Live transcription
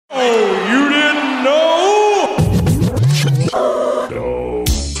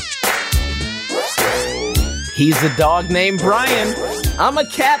He's a dog named Brian. I'm a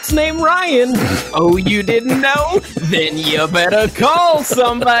cat's named Ryan. Oh, you didn't know? Then you better call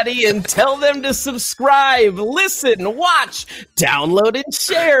somebody and tell them to subscribe, listen, watch, download, and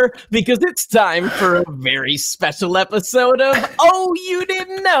share, because it's time for a very special episode of Oh, You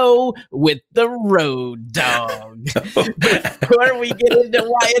Didn't Know with the Road Dog. Before we get into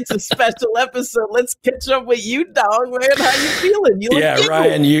why it's a special episode, let's catch up with you, dog, man. How you feeling? You look Yeah, good.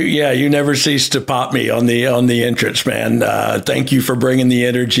 Ryan, you never cease to pop me on the entrance, man. Thank you for bringing the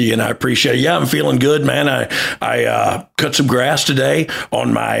energy, and I appreciate it. Yeah, I'm feeling good, man. I cut some grass today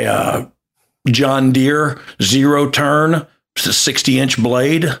on my John Deere zero turn. It's a 60-inch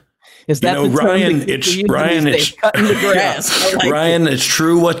blade. Is that the Ryan? It's cutting the grass. Ryan. It's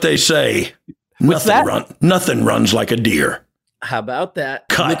true what they say. Nothing runs like a deer. How about that?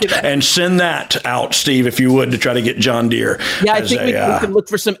 Cut and send that out, Steve, if you would, to try to get John Deere. Yeah, I think we can look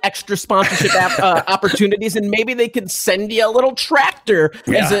for some extra sponsorship opportunities, and maybe they could send you a little tractor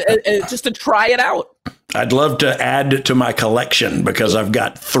just to try it out. I'd love to add to my collection because I've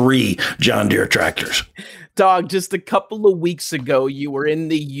got 3 John Deere tractors. Dog, just a couple of weeks ago, you were in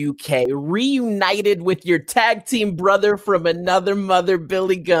the UK, reunited with your tag team brother from another mother,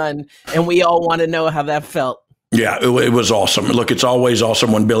 Billy Gunn, and we all want to know how that felt. Yeah, it was awesome. Look, it's always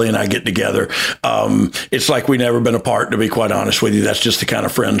awesome when Billy and I get together. It's like we've never been apart, to be quite honest with you. That's just the kind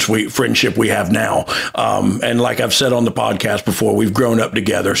of friendship we have now. And like I've said on the podcast before, we've grown up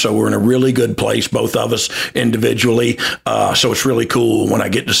together. So we're in a really good place, both of us individually. So it's really cool when I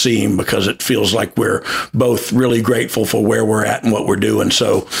get to see him because it feels like we're both really grateful for where we're at and what we're doing.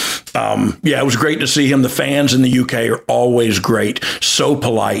 So, it was great to see him. The fans in the UK are always great, so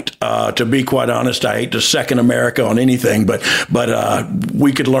polite. To be quite honest, I hate to second America on anything, but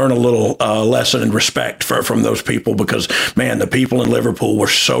we could learn a little lesson in respect from those people because, man, the people in Liverpool were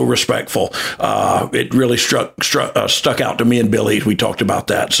so respectful. It really stuck out to me and Billy. We talked about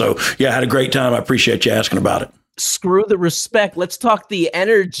that. So, yeah, I had a great time. I appreciate you asking about it. Screw the respect. Let's talk the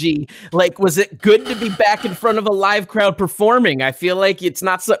energy. Like, was it good to be back in front of a live crowd performing? I feel like it's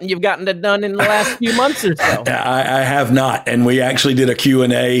not something you've gotten done in the last few months or so. I have not. And we actually did a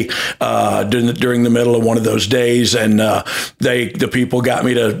Q&A during the middle of one of those days. And the people got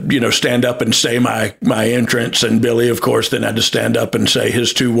me to, stand up and say my entrance. And Billy, of course, then had to stand up and say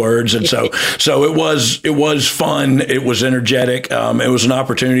his 2 words. And so it was fun. It was energetic. It was an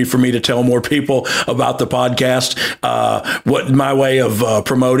opportunity for me to tell more people about the podcast. What my way of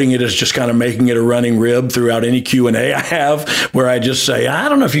promoting it is just kind of making it a running rib throughout any Q&A I have, where I just say, I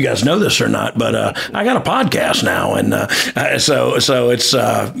don't know if you guys know this or not, but I got a podcast now, and so it's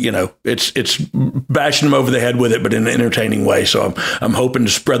it's bashing them over the head with it, but in an entertaining way. So I'm hoping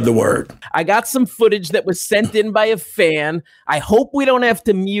to spread the word. I got some footage that was sent in by a fan. I hope we don't have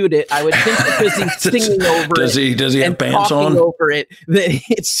to mute it. I would think because he's singing over does it. Does he have pants on? Over it, that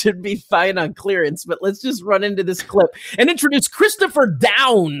it should be fine on clearance. But let's just run into this clip and introduce Christopher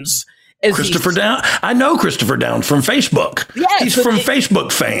Downs. Christopher Downs? I know Christopher Downs from Facebook. Yeah, he's from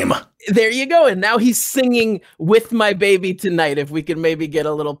Facebook fame. There you go. And now he's singing With My Baby Tonight. If we can maybe get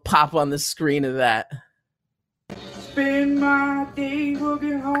a little pop on the screen of that. Spend my day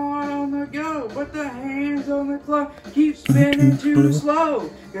working hard on the go, but the hands on the clock keep spinning too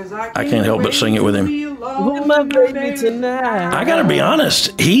slow. Cause I can't help but sing it with him. With my baby tonight. I gotta be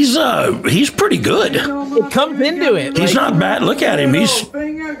honest, he's pretty good. It comes into it. He's not bad. Look at him. He's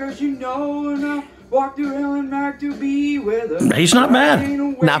not bad.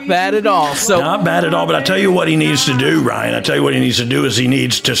 Not bad at all. Not bad at all. But I tell you what he needs to do, Ryan. I tell you what he needs to do is he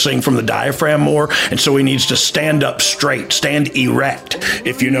needs to sing from the diaphragm more, and so he needs to stand up straight, stand erect.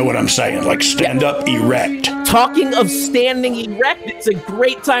 If you know what I'm saying, like stand up erect. Talking of standing erect, it's a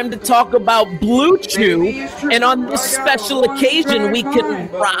great time to talk about Blue Chew, and on this special occasion, we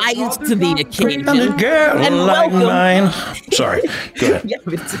can rise to the occasion. And welcome. Mine. Sorry, go ahead. Yeah,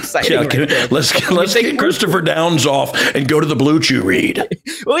 it's exciting. Yeah, let's get Christopher Downs off and go to the Blue Chew read.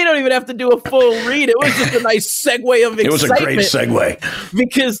 Well, we don't even have to do a full read. It was just a nice segue of excitement. It was a great segue.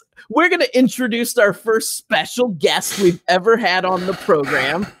 Because we're going to introduce our first special guest we've ever had on the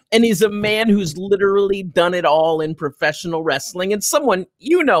program. And he's a man who's literally done it all in professional wrestling, and someone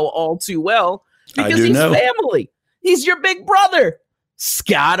you know all too well because he's family. He's your big brother,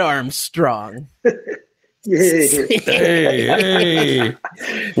 Scott Armstrong. Hey.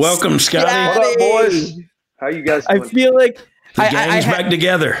 Welcome, Scotty. What up, boys? How you guys doing? I feel like the gang's back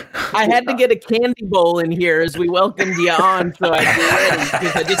together. I had to get a candy bowl in here as we welcomed you on, so I did,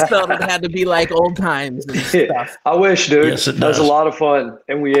 because I just felt it had to be like old times and stuff. I wish, dude. Yes, it does. That was a lot of fun,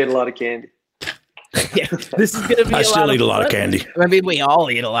 and we ate a lot of candy. Yeah, this is going to be. I still eat a lot of candy. I mean, we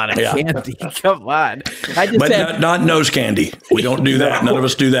all eat a lot of candy. Come on, but not nose candy. We don't do that. None of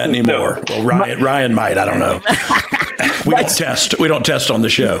us do that anymore. Well, Ryan might. I don't know. We don't test. We don't test on the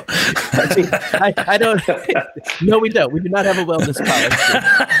show. I don't. No, we don't. We do not have a wellness policy.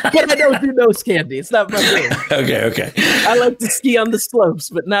 But I don't do nose candy. It's not my thing. Okay. I like to ski on the slopes,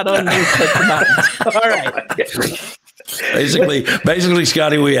 but not on those types of mountains. All right. Basically,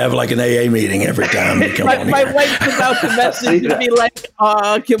 Scotty, we have like an AA meeting every time we come on my here. wife's about to message and be like,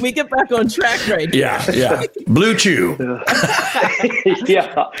 can we get back on track right here? Yeah. Blue Chew.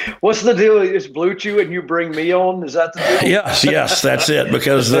 Yeah. What's the deal? Is Blue Chew and you bring me on? Is that the deal? Yes, that's it.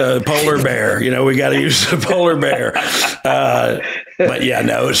 Because the polar bear, we got to use the polar bear. But yeah,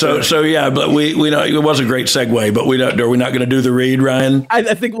 no. So yeah, but we know it was a great segue, but are we not going to do the read, Ryan?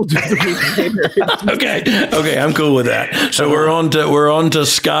 I think we'll do the read later. Okay, I'm cool with that. So we're on to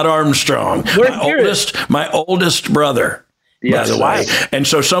Scott Armstrong, my oldest brother. Yes, by the way. And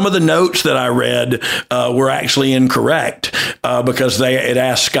so some of the notes that I read were actually incorrect because it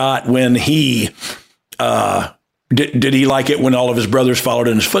asked Scott when he did he like it when all of his brothers followed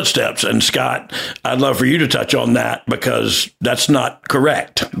in his footsteps? And Scott, I'd love for you to touch on that because that's not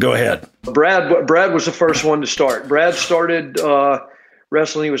correct. Go ahead. Brad was the first one to start. Brad started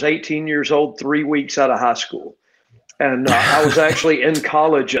wrestling. He was 18 years old, 3 weeks out of high school. And I was actually in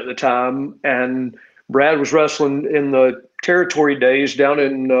college at the time. And Brad was wrestling in the territory days down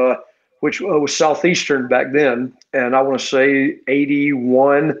in, which was Southeastern back then. And I want to say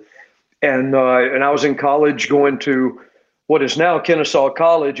 81. And I was in college going to what is now Kennesaw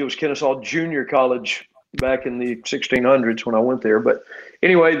College. It was Kennesaw Junior College back in the 1600s when I went there. But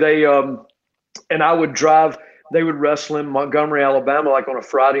anyway, and I would drive. They would wrestle in Montgomery, Alabama, like on a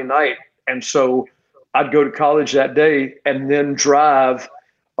Friday night. And so I'd go to college that day and then drive.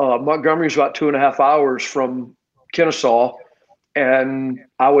 Montgomery's about 2.5 hours from Kennesaw. And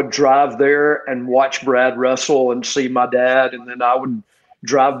I would drive there and watch Brad wrestle and see my dad. And then I would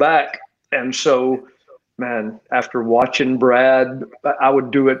drive back. And so, man, after watching Brad, I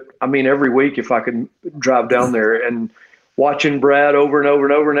would do it, every week if I could drive down there and watching Brad over and over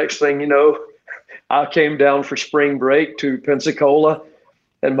and over. Next thing you know, I came down for spring break to Pensacola,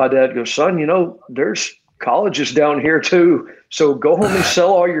 and my dad goes, son, there's colleges down here too. So go home and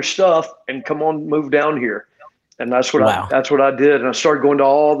sell all your stuff and come on, move down here. And that's what I did. And I started going to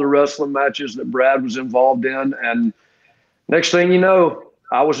all the wrestling matches that Brad was involved in. And next thing you know,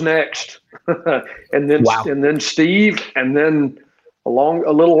 I was next. and then Steve, and then a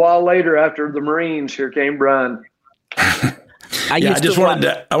little while later after the Marines, here came Brian. I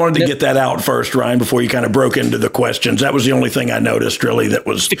wanted to get that out first, Ryan, before you kind of broke into the questions. That was the only thing I noticed really that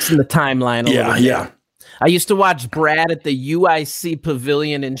was fixing the timeline a little bit. Yeah. I used to watch Brad at the UIC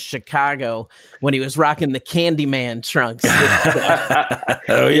Pavilion in Chicago when he was rocking the Candyman trunks.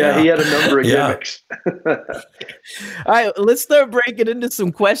 Oh, yeah. He had a number of gimmicks. All right, let's start breaking into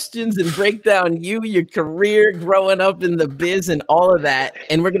some questions and break down your career, growing up in the biz and all of that.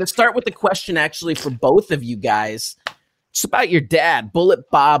 And we're going to start with the question actually for both of you guys. It's about your dad,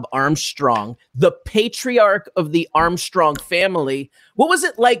 Bullet Bob Armstrong, the patriarch of the Armstrong family. What was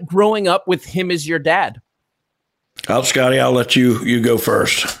it like growing up with him as your dad? Scotty, I'll let you go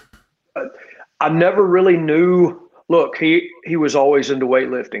first. I never really knew. Look, he was always into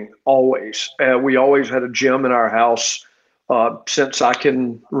weightlifting, always. We always had a gym in our house since I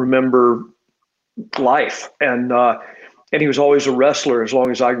can remember life. And he was always a wrestler as long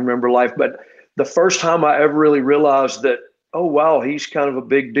as I can remember life. But the first time I ever really realized that, oh, wow, he's kind of a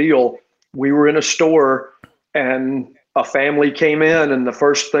big deal, we were in a store and a family came in. And the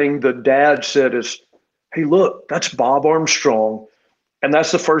first thing the dad said is, hey, look, that's Bob Armstrong. And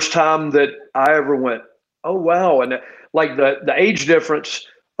that's the first time that I ever went, oh, wow. And like the age difference,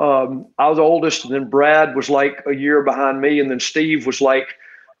 I was the oldest, and then Brad was like a year behind me. And then Steve was like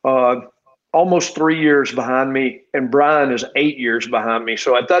almost 3 years behind me. And Brian is 8 years behind me.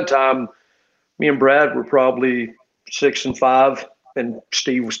 So at that time, me and Brad were probably 6 and 5, and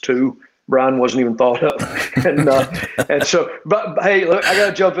Steve was 2. Brian wasn't even thought of. And so, but hey, look, I got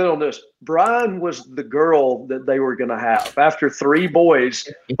to jump in on this. Brian was the girl that they were going to have after 3 boys.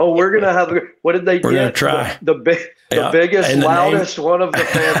 Oh, we're going to have, what did they get? We're going to try. The biggest, loudest one of the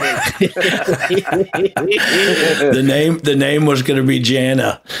family. The name was going to be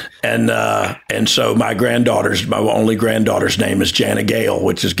Jana. And so my only granddaughter's name is Jana Gale,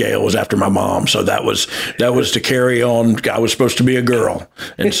 which is Gale was after my mom. So that was to carry on. I was supposed to be a girl.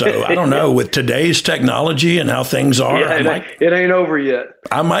 And so I don't know, with today's technology and how things are, it ain't over yet.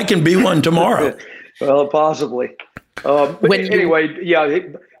 I can be one tomorrow. Well, possibly. But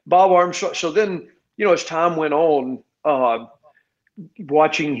anyway, Bob Armstrong. So then as time went on,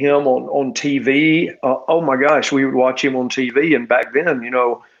 watching him on TV, oh my gosh, we would watch him on TV. And back then,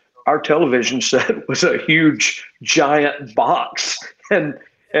 our television set was a huge, giant box, and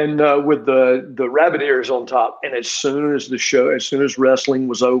with the rabbit ears on top. And as soon as wrestling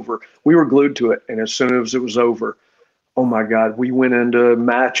was over, we were glued to it. And as soon as it was over, oh my God, we went into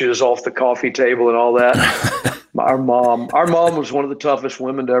matches off the coffee table and all that. Our mom was one of the toughest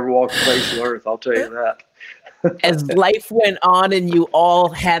women to ever walk the face of the earth. I'll tell you that. As life went on and you all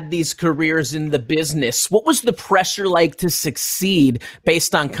had these careers in the business, what was the pressure like to succeed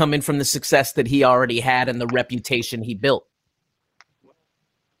based on coming from the success that he already had and the reputation he built?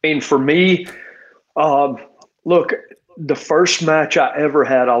 I mean, for me, look, the first match I ever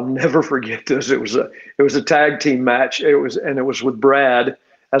had, I'll never forget this. It was a tag team match. It was with Brad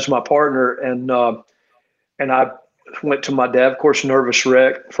as my partner, and I went to my dad, of course, nervous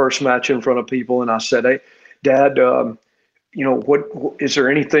wreck, first match in front of people, and I said, "Hey, Dad, what is there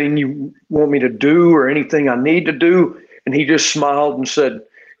anything you want me to do or anything I need to do?" And he just smiled and said,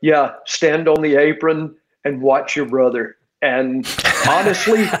 "Yeah, stand on the apron and watch your brother." And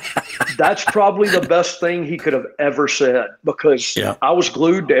honestly, that's probably the best thing he could have ever said, because I was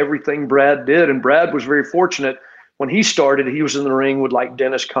glued to everything Brad did. And Brad was very fortunate. When he started, he was in the ring with like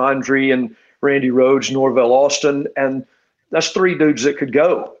Dennis Condrey and Randy Rhodes, Norvell Austin, and that's three dudes that could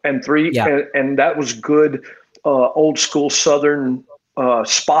go, and and that was good, old school Southern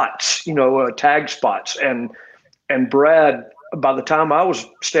spots, tag spots. And Brad, by the time I was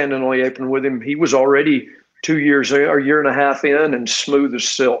standing on the apron with him, he was already 2 years, a year and a half in, and smooth as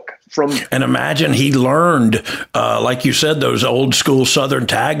silk. And imagine he learned, like you said, those old school Southern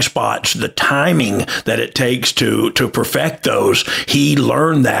tag spots, the timing that it takes to perfect those. He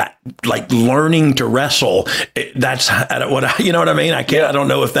learned that, like learning to wrestle. That's what you know what I mean. I don't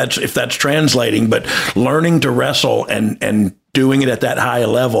know if that's translating, but learning to wrestle and doing it at that high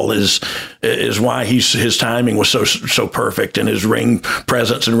level is why his timing was so perfect, and his ring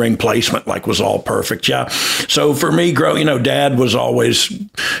presence and ring placement was all perfect. Yeah. So for me, Dad was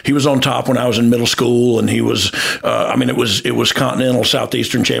he was on top when I was in middle school, and he was, it was Continental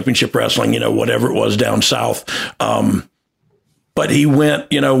Southeastern Championship Wrestling, whatever it was down south. But he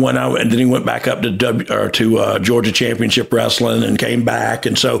went, and then he went back up to Georgia Championship Wrestling and came back.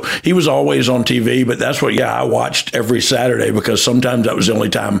 And so he was always on TV, but that's what, I watched every Saturday, because sometimes that was the only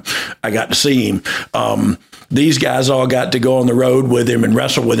time I got to see him. These guys all got to go on the road with him and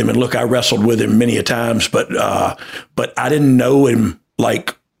wrestle with him. And look, I wrestled with him many a times, but I didn't know him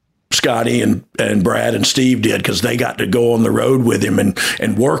like Scotty and Brad and Steve did, because they got to go on the road with him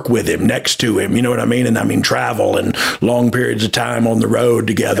and work with him, next to him. You know what I mean? And I mean, travel and long periods of time on the road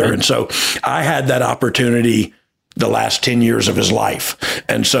together. And so I had that opportunity the last 10 years of his life.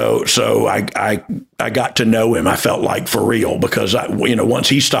 And so I got to know him, I felt like, for real, because once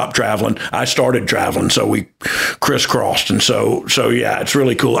he stopped traveling, I started traveling. So we crisscrossed. And so yeah, it's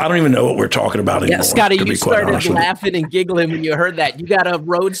really cool. I don't even know what we're talking about anymore. Yeah, Scotty, you started laughing and giggling when you heard that. You got a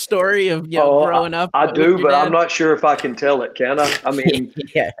road story of growing up? I do, but I'm not sure if I can tell it. Can I? I mean,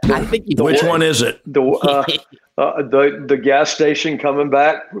 yeah, I think you Which one is it? The gas station coming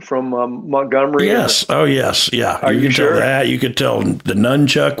back from Montgomery. Yes. Oh, yes. Yeah. Are you can sure? Tell that. You could tell the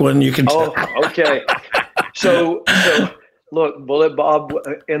nunchuck one. You can tell. Oh, okay. So look, Bullet Bob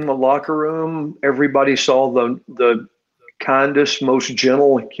in the locker room, everybody saw the kindest, most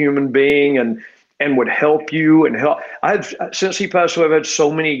gentle human being, and would help you and help. Since he passed away, I've had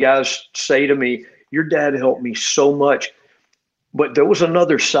so many guys say to me, "Your dad helped me so much." But there was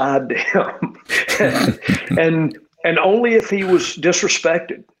another side to him, and only if he was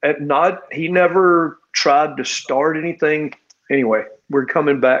disrespected. He never tried to start anything. Anyway, we're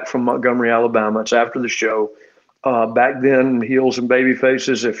coming back from Montgomery, Alabama. It's after the show. Back then, heels and baby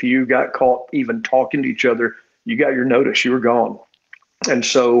faces, if you got caught even talking to each other, you got your notice. You were gone. And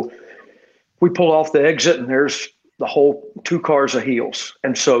so we pull off the exit, and there's the whole 2 cars of heels.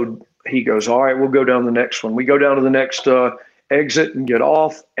 And so he goes, "All right, we'll go down the next one." We go down to the next exit and get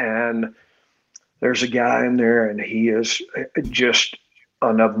off, and there's a guy in there, and he is just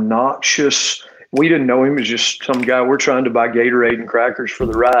an obnoxious. We didn't know him as just some guy. We're trying to buy Gatorade and crackers for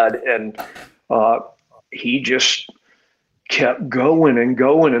the ride, and he just kept going and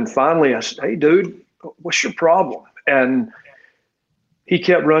going. And finally I said, "Hey, dude, what's your problem?" And he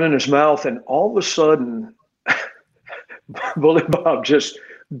kept running his mouth, and all of a sudden Bully Bob just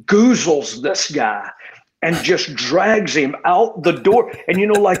goozles this guy and just drags him out the door.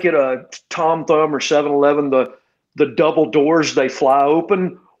 And like at a Tom Thumb or 7-Eleven, the double doors, they fly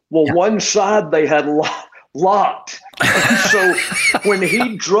open. Well, one side they had locked. And so when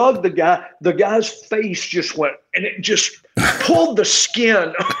he drugged the guy's face just went, and it just pulled the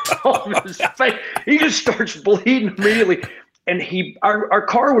skin off his face. He just starts bleeding immediately. And our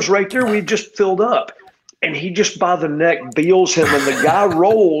car was right there. We just filled up. And he just by the neck beals him, and the guy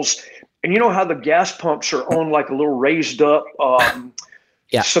rolls. And you know how the gas pumps are on like a little raised up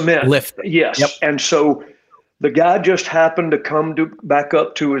cement lift. Yes. Yep. And so the guy just happened to come back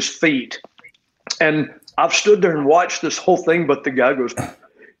up to his feet. And I've stood there and watched this whole thing, but the guy goes,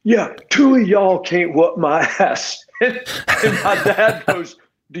 "Yeah, two of y'all can't whoop my ass." And my dad goes,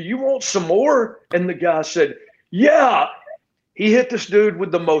 "Do you want some more?" And the guy said, "Yeah." He hit this dude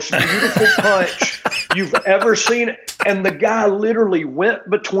with the most beautiful punch you've ever seen. And the guy literally went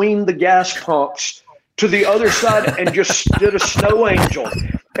between the gas pumps to the other side and just did a snow angel.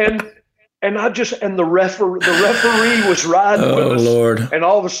 And the referee was riding with us. Lord. And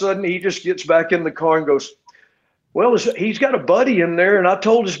all of a sudden he just gets back in the car and goes, "Well, he's got a buddy in there." And I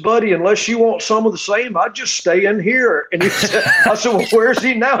told his buddy, "Unless you want some of the same, I'd just stay in here." And he said, I said, "Well, where's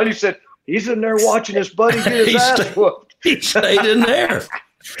he now?" And he said, "He's in there watching his buddy get his ass whooped." He stayed in there.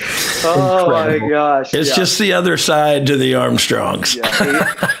 Oh my gosh! It's just the other side to the Armstrongs.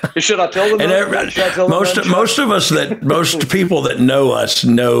 Yeah. Should I tell them? Most people that know us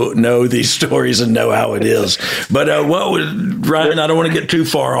know these stories and know how it is. But Ryan? I don't want to get too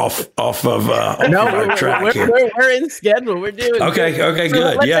far off of our track here. We're in schedule. We're doing okay.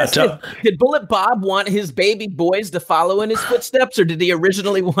 Good. Yeah. Did Bullet Bob want his baby boys to follow in his footsteps, or did he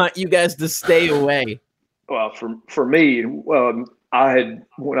originally want you guys to stay away? Well, for me, when I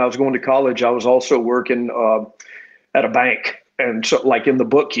was going to college, I was also working at a bank, and so like in the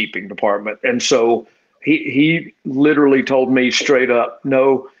bookkeeping department. And so he literally told me straight up,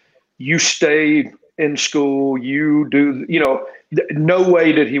 "No, you stay in school. You do, no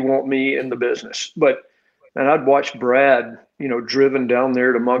way did he want me in the business." And I'd watched Brad, driven down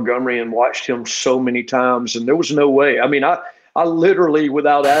there to Montgomery and watched him so many times, and there was no way. I mean, I literally,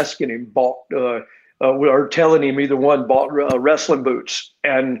 without asking him, bought. Or telling him either one bought wrestling boots,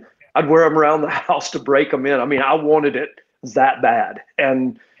 and I'd wear them around the house to break them in. I mean, I wanted it that bad.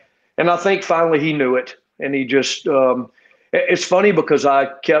 And I think finally he knew it. And he just, it's funny because I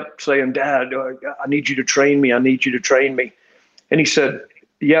kept saying, "Dad, I need you to train me. I need you to train me." And he said,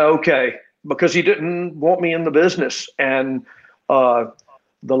 "Yeah, okay." Because he didn't want me in the business. And the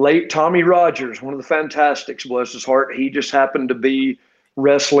late Tommy Rogers, one of the Fantastics, bless his heart, he just happened to be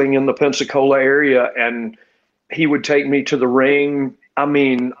wrestling in the Pensacola area, and he would take me to the ring, I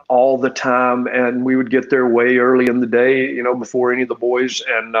mean, all the time. And we would get there way early in the day, before any of the boys.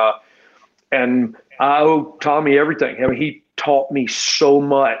 And I owe Tommy everything. I mean, he taught me so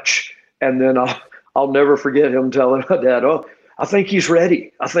much. And then I'll never forget him telling my dad, "Oh, I think he's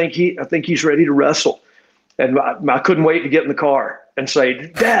ready. I think he's ready to wrestle." And I couldn't wait to get in the car and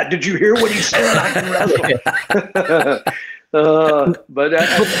say, "Dad, did you hear what he said? I can wrestle."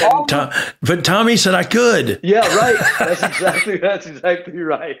 But Tommy said I could. Yeah, right. That's exactly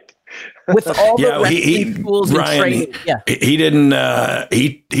right. With all the tools and training, he didn't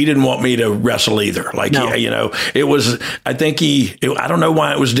want me to wrestle either. Like, no. It was. I think I don't know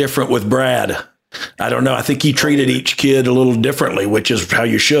why it was different with Brad. I don't know. I think he treated each kid a little differently, which is how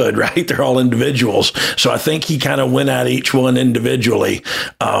you should, right? They're all individuals. So I think he kind of went at each one individually.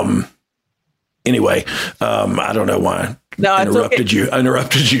 Anyway, I don't know why. No, I interrupted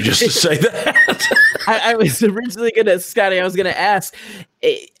you just to say that. I was originally going to ask,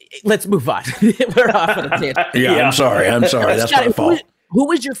 let's move on. We're off on a tangent. Yeah, I'm sorry. That's Scotty, my fault. Who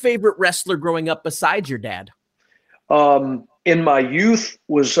was your favorite wrestler growing up besides your dad? In my youth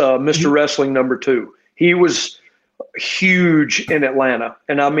was Mr. Wrestling #2. He was huge in Atlanta.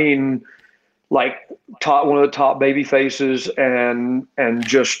 And I mean, like one of the top baby faces and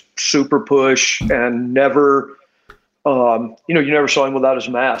just super push and never, you never saw him without his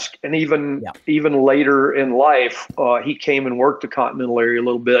mask. And even later in life, he came and worked the Continental area a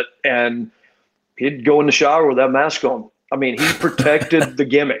little bit, and he'd go in the shower with that mask on. I mean, he protected the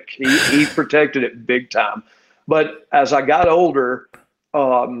gimmick. He protected it big time. But as I got older,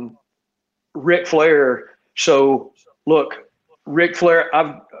 Ric Flair. So look, Ric Flair,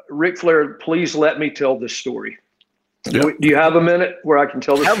 please let me tell this story. Yep. Do you have a minute where I can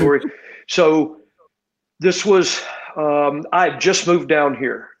tell the story? So this was, I had just moved down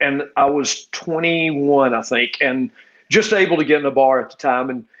here, and I was 21, I think, and just able to get in a bar at the time.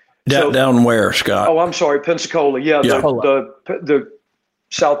 And down where, Scott? Oh, I'm sorry, Pensacola. Yeah, the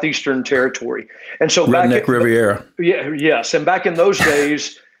Southeastern Territory. And so Redneck Riviera. Yes. And back in those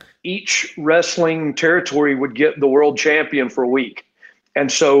days, each wrestling territory would get the world champion for a week.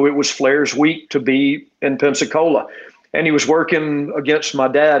 And so it was Flair's week to be in Pensacola. And he was working against my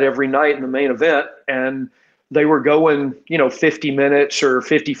dad every night in the main event. And they were going, 50 minutes or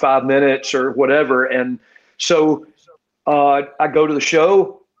 55 minutes or whatever. And so I go to the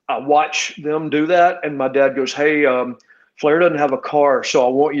show, I watch them do that. And my dad goes, hey, Flair doesn't have a car, so I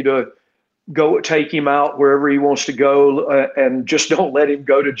want you to go take him out wherever he wants to go, and just don't let him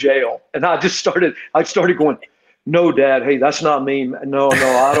go to jail. And I started going, no, Dad, hey, that's not me. No,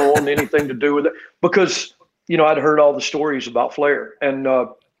 I don't want anything to do with it. Because, I'd heard all the stories about Flair. And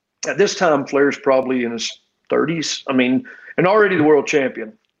at this time, Flair's probably in his 30s. And already the world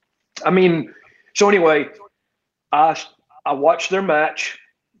champion. So anyway, I watched their match,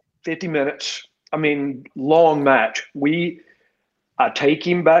 50 minutes. Long match. I take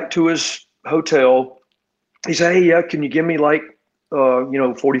him back to his hotel. He said, hey, yeah, can you give me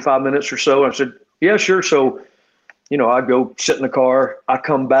 45 minutes or so? I said, yeah, sure. So, I go sit in the car. I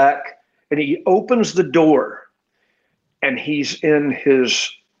come back and he opens the door and he's in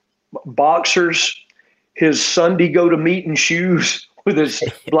his boxers, his Sunday go to meeting shoes with his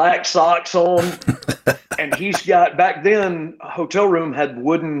black socks on. And he's got, back then, a hotel room had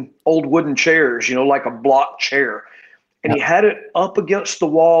old wooden chairs, like a block chair. And he had it up against the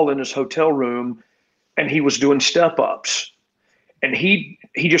wall in his hotel room, and he was doing step-ups. And he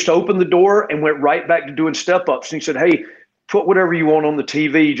just opened the door and went right back to doing step-ups. And he said, hey, put whatever you want on the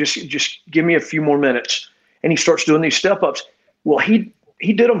TV. Just give me a few more minutes. And he starts doing these step-ups. Well, he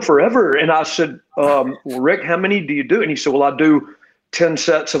did them forever. And I said, well, Rick, how many do you do? And he said, well, I do 10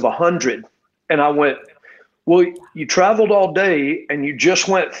 sets of 100. And I went, well, you traveled all day and you just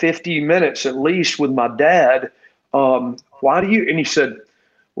went 50 minutes at least with my dad. Why do you? And he said,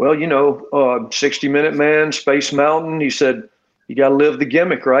 well, 60-Minute Man, Space Mountain. He said, you got to live the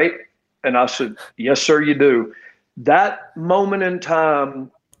gimmick, right? And I said, yes, sir, you do. That moment in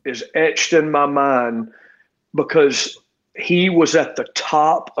time is etched in my mind because he was at the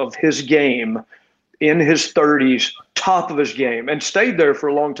top of his game in his 30s, top of his game, and stayed there for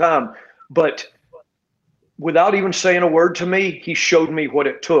a long time. But without even saying a word to me, he showed me what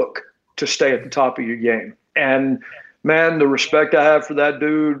it took to stay at the top of your game. And man, the respect I have for that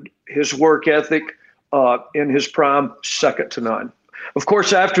dude, his work ethic in his prime, second to none. Of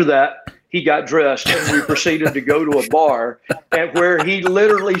course, after that, he got dressed and we proceeded to go to a bar, and where he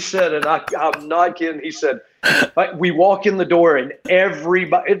literally said, and I'm not kidding, he said, we walk in the door and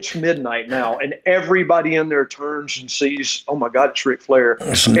everybody, it's midnight now, and everybody in there turns and sees, oh my God, it's Ric Flair.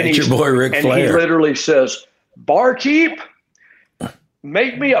 It's Nature Boy Ric Flair. And he literally says, barkeep,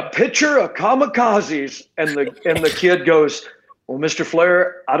 make me a pitcher of kamikazes. And the kid goes, well, Mr.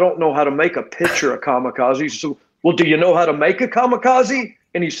 Flair, I don't know how to make a pitcher of kamikazes. So, well, do you know how to make a kamikaze?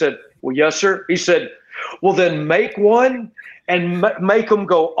 And he said, well, yes, sir. He said, well, then make one and make them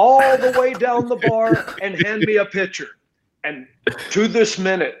go all the way down the bar and hand me a pitcher. And to this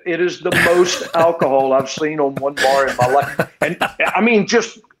minute, it is the most alcohol I've seen on one bar in my life. And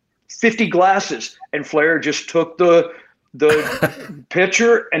just 50 glasses. And Flair just took the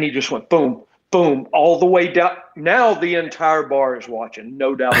pitcher and he just went boom, boom, all the way down. Now the entire bar is watching,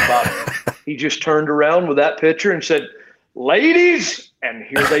 no doubt about it. He just turned around with that pitcher and said, ladies, and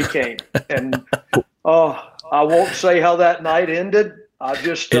here they came. And I won't say how that night ended.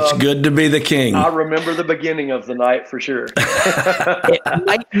 It's good to be the king. I remember the beginning of the night for sure. It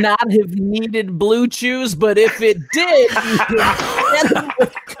might not have needed Blue Chews, but if it did, you can get them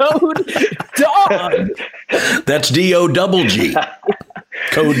with code DOG. That's D-O-double-G.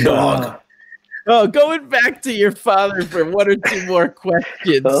 Code DOG. Going back to your father for one or two more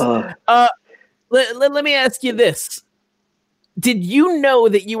questions. Let me ask you this. Did you know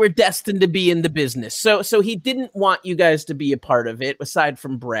that you were destined to be in the business? So he didn't want you guys to be a part of it, aside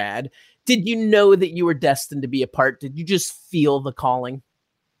from Brad. Did you know that you were destined to be a part? Did you just feel the calling?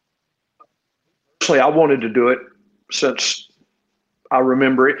 Actually, I wanted to do it since I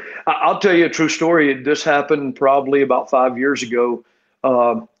remember it. I'll tell you a true story. This happened probably about 5 years ago.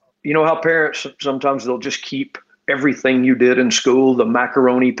 You know how parents, sometimes they'll just keep everything you did in school, the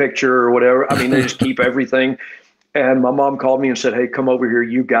macaroni picture or whatever. They just keep everything. And my mom called me and said, hey, come over here.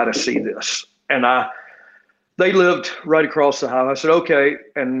 You got to see this. And they lived right across the highway. I said, okay.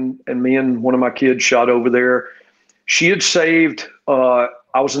 And me and one of my kids shot over there. She had saved, I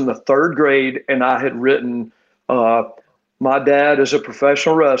was in the third grade and I had written, my dad is a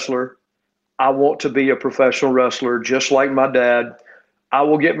professional wrestler. I want to be a professional wrestler just like my dad. I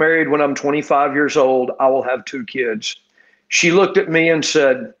will get married when I'm 25 years old. I will have 2 kids. She looked at me and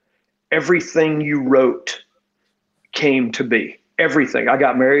said, everything you wrote came to be. Everything. I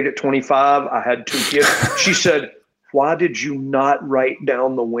got married at 25. I had 2 kids. She said, why did you not write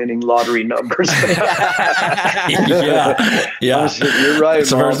down the winning lottery numbers? Yeah. Said, you're right. That's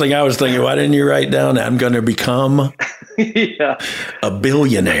the first thing I was thinking. Why didn't you write down, I'm going to become a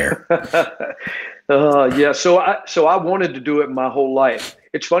billionaire? So I wanted to do it my whole life.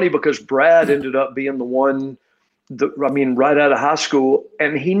 It's funny because Brad ended up being the one, right out of high school,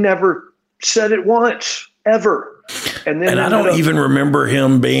 and he never said it once, ever. And I don't even remember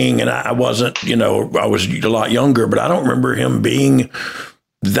him being, and I wasn't, I was a lot younger, but I don't remember him being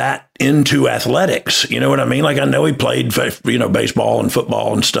that into athletics. You know what I mean? Like, I know he played, baseball and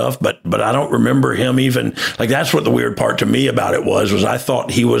football and stuff, but I don't remember him even, like, that's what the weird part to me about it was I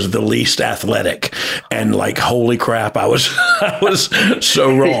thought he was the least athletic, and like, holy crap, I was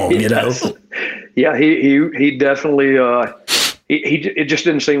so wrong, Yes. Yeah, he definitely, it just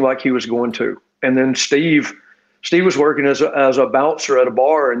didn't seem like he was going to. And then Steve was working as a bouncer at a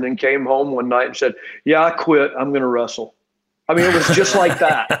bar, and then came home one night and said, "Yeah, I quit. I'm going to wrestle." I mean, it was just like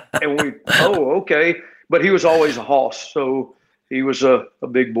that. And okay. But he was always a hoss, so he was a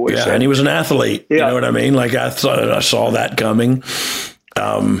big boy. Yeah, so. And he was an athlete. Yeah. You know what I mean? Like, I saw that coming.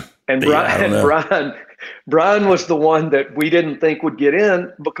 And Brian was the one that we didn't think would get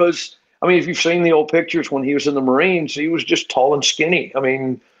in because, I mean, if you've seen the old pictures when he was in the Marines, he was just tall and skinny. I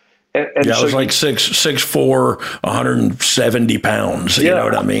mean, and so, I was like 6'4", 170 pounds. You know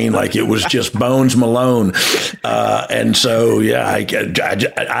what I mean? Like, it was just Bones Malone. And so,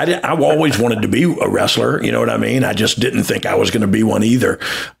 I always wanted to be a wrestler. You know what I mean? I just didn't think I was going to be one either.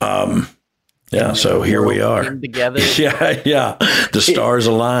 So here we are. Together. Yeah. The stars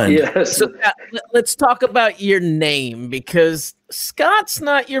aligned. Yes. So let's talk about your name, because Scott's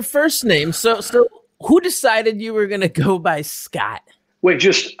not your first name. So who decided you were going to go by Scott?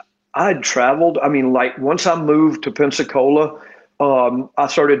 I'd traveled. I mean, like, once I moved to Pensacola, I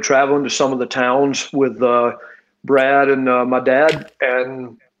started traveling to some of the towns with Brad and my dad,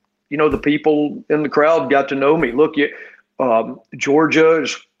 and the people in the crowd got to know me. Look, Georgia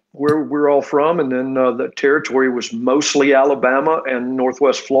is where we're all from, and then the territory was mostly Alabama and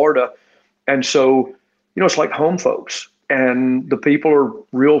Northwest Florida, and so it's like home folks, and the people are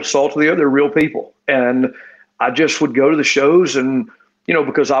real salt of the earth. They're real people, and I just would go to the shows and.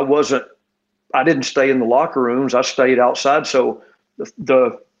 Because I didn't stay in the locker rooms. I stayed outside. So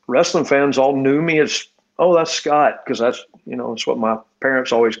the wrestling fans all knew me as, oh, that's Scott. Because that's what my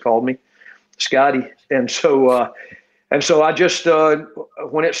parents always called me, Scotty. And so I just,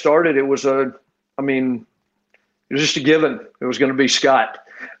 when it started, it was just a given. It was going to be Scott.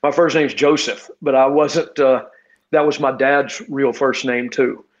 My first name's Joseph, but I wasn't, that was my dad's real first name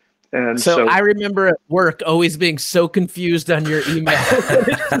too. And so I remember at work always being so confused on your email.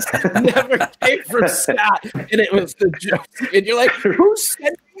 It just never came from Scott, and it was the joke. And you're like, who's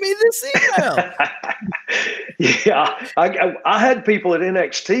sending me this email? Yeah, I had people at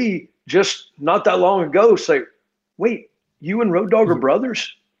NXT just not that long ago say, wait, you and Road Dogg are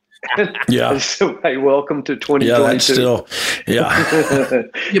brothers? Yeah. So, hey, welcome to 2022. Yeah, that's still,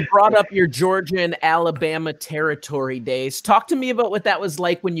 You brought up your Georgia and Alabama territory days. Talk to me about what that was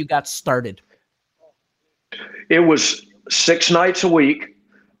like when you got started. It was 6 nights a week,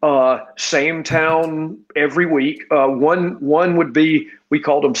 same town every week. One would be, we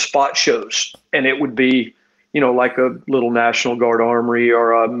called them spot shows, and it would be, like a little National Guard armory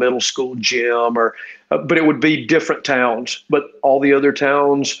or a middle school gym, but it would be different towns. But all the other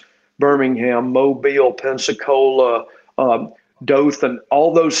towns, Birmingham, Mobile, Pensacola, Dothan,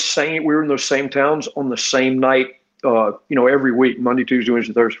 all those we were in those same towns on the same night, every week, Monday, Tuesday,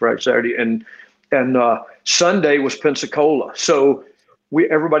 Wednesday, Thursday, Friday, Saturday. And Sunday was Pensacola. So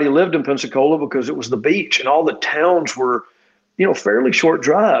everybody lived in Pensacola because it was the beach, and all the towns were, fairly short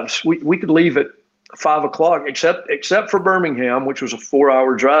drives. We could leave at 5 o'clock, except for Birmingham, which was a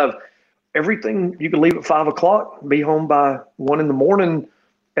 4-hour drive. Everything you could leave at 5 o'clock, be home by 1 a.m.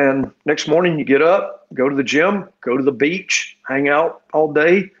 And next morning you get up, go to the gym, go to the beach, hang out all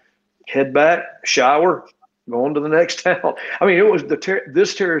day, head back, shower, go on to the next town. I mean, it was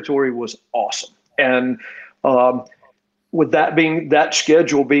this territory was awesome. And with that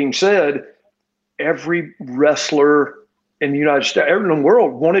schedule being said, every wrestler in the United States, everyone in the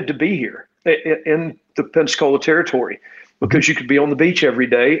world wanted to be here in the Pensacola territory because you could be on the beach every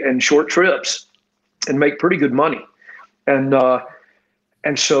day and short trips and make pretty good money.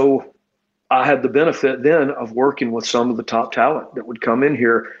 And so I had the benefit then of working with some of the top talent that would come in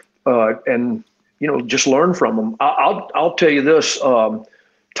here and, just learn from them. I'll tell you this,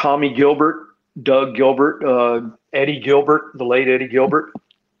 Tommy Gilbert, Doug Gilbert, Eddie Gilbert, the late Eddie Gilbert,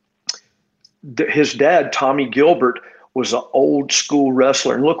 his dad, Tommy Gilbert, was an old school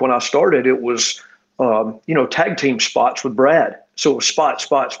wrestler. And look, when I started, it was tag team spots with Brad. So it was spot.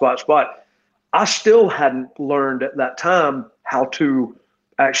 I still hadn't learned at that time how to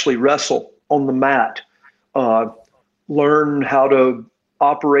actually wrestle on the mat, learn how to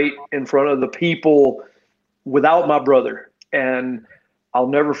operate in front of the people without my brother. And I'll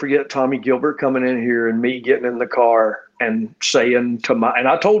never forget Tommy Gilbert coming in here and me getting in the car and saying and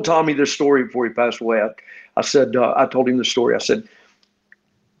I told Tommy this story before he passed away. I said, I told him the story.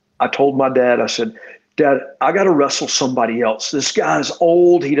 I told my dad, I said, Dad, I got to wrestle somebody else. This guy's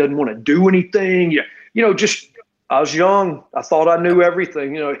old. He doesn't want to do anything. I was young. I thought I knew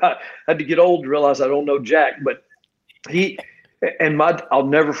everything. I had to get old to realize I don't know jack. But I'll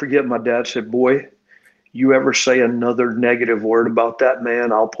never forget my dad said, boy, you ever say another negative word about that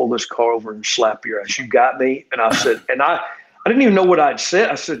man, I'll pull this car over and slap your ass. You got me? And I said, and I didn't even know what I'd said.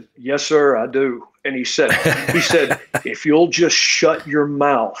 I said, yes, sir, I do. And he said, if you'll just shut your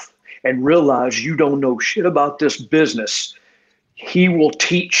mouth and realize you don't know shit about this business, he will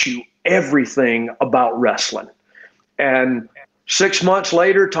teach you everything about wrestling. And 6 months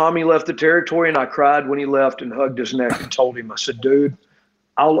later, Tommy left the territory, and I cried when he left and hugged his neck and told him, I said, dude,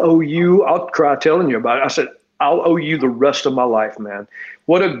 I'll cry telling you about it. I said, I'll owe you the rest of my life, man.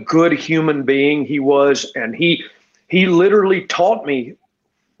 What a good human being he was. And he literally taught me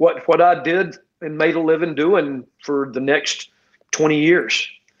what I did and made a living doing for the next 20 years.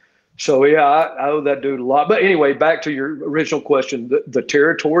 So, yeah, I owe that dude a lot. But anyway, back to your original question, the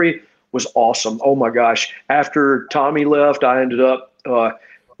territory was awesome. Oh, my gosh. After Tommy left, I ended up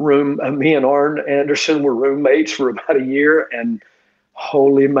me and Arn Anderson were roommates for about a year, and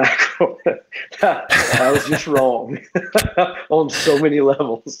holy mackerel, I was just wrong on so many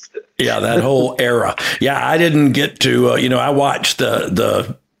levels. Yeah, that whole era. Yeah, I didn't get to, I watched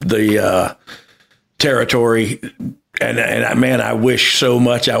the territory. And man, I wish so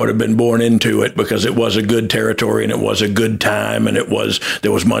much I would have been born into it, because it was a good territory and it was a good time, and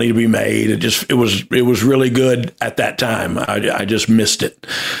there was money to be made. It was really good at that time. I just missed it.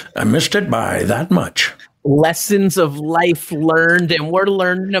 I missed it by that much. Lessons of life learned, and we're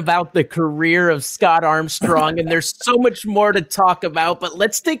learning about the career of Scott Armstrong, and there's so much more to talk about, but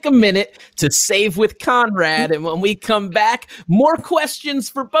let's take a minute to save with Conrad, and when we come back, more questions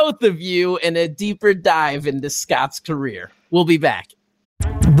for both of you and a deeper dive into Scott's career. We'll be back.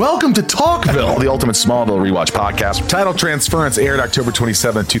 Welcome to Talkville, the ultimate Smallville rewatch podcast. Title Transference aired October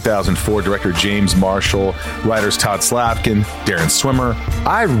 27, 2004. Director James Marshall, writers Todd Slavkin, Darren Swimmer.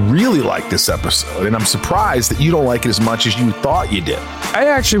 I really like this episode, and I'm surprised that you don't like it as much as you thought you did. I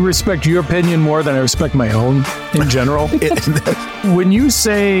actually respect your opinion more than I respect my own in general. When you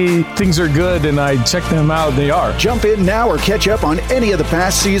say things are good and I check them out, they are. Jump in now or catch up on any of the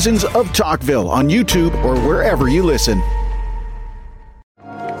past seasons of Talkville on YouTube or wherever you listen.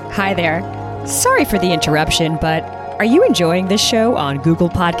 Hi there. Sorry for the interruption, but are you enjoying this show on Google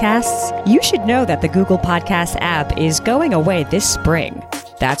Podcasts? You should know that the Google Podcasts app is going away this spring.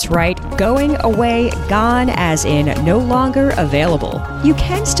 That's right, going away, gone as in no longer available. You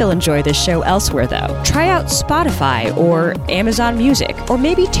can still enjoy this show elsewhere, though. Try out Spotify or Amazon Music, or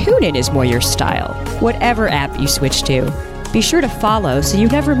maybe TuneIn is more your style. Whatever app you switch to, be sure to follow so you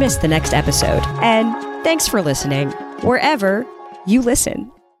never miss the next episode. And thanks for listening, wherever you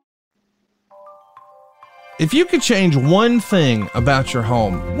listen. If you could change one thing about your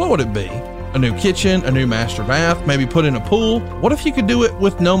home, what would it be? A new kitchen, a new master bath, maybe put in a pool? What if you could do it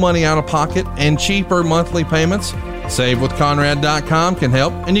with no money out of pocket and cheaper monthly payments? SaveWithConrad.com can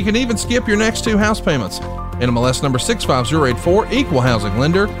help, and you can even skip your next 2 house payments. NMLS number 65084, Equal Housing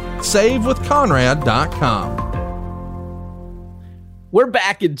Lender. SaveWithConrad.com. We're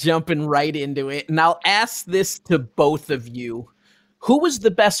back and jumping right into it, and I'll ask this to both of you. Who was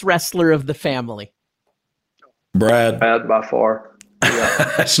the best wrestler of the family? Brad by far.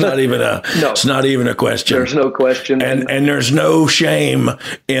 Yeah. It's not even a question. There's no question. And there's no shame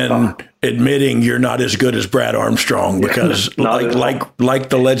in admitting you're not as good as Brad Armstrong, because like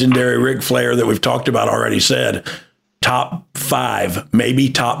the legendary Ric Flair that we've talked about already said, top 5, maybe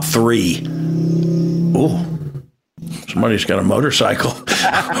top 3. Ooh. Somebody's got a motorcycle,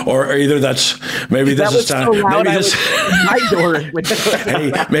 or either maybe this is time.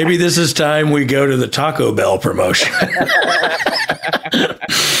 Maybe this is time we go to the Taco Bell promotion.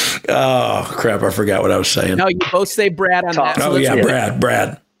 Oh crap! I forgot what I was saying. No, you both say Brad on that. Oh yeah,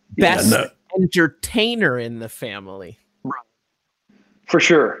 Brad. Best entertainer in the family, for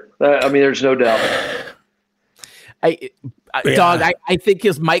sure. There's no doubt. Dog, I think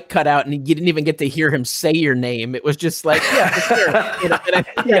his mic cut out and you didn't even get to hear him say your name. It was just like, yeah, for sure.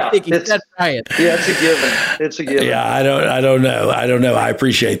 I think he said Ryan. Yeah, it's a given. It's a given. Yeah, I don't know. I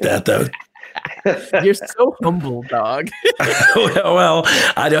appreciate that though. You're so humble, dog. well,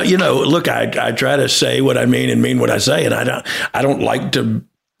 I don't. Look, I try to say what I mean and mean what I say, and I don't like to.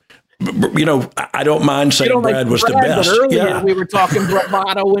 I don't mind saying Brad was the best. Earlier we were talking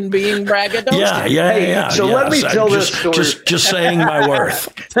bravado and being braggadocious. Yeah. So let me tell this story. Just saying my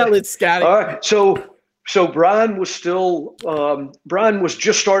worth. Tell it, Scotty. All right. So Brian was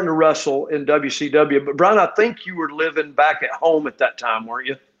just starting to wrestle in WCW. But Brian, I think you were living back at home at that time, weren't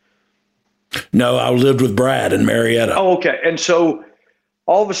you? No, I lived with Brad in Marietta. Oh, okay. And so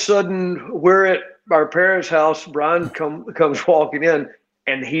all of a sudden we're at our parents' house. Brian comes walking in,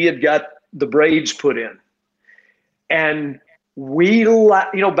 and he had got the braids put in. And we,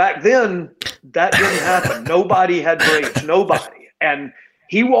 back then that didn't happen. Nobody had braids, nobody. And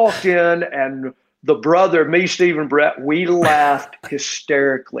he walked in, and the brother, me, Steve, and Brett, we laughed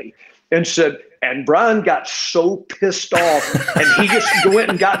hysterically and said, and Brian got so pissed off, and he just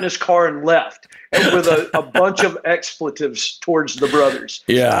went and got in his car and left, and with a bunch of expletives towards the brothers.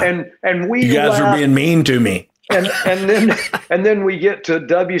 Yeah. And we you guys laughed. are being mean to me. And then we get to it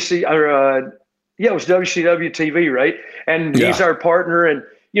was WCW TV, right? And he's our partner, and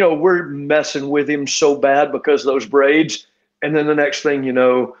we're messing with him so bad because of those braids. And then the next thing you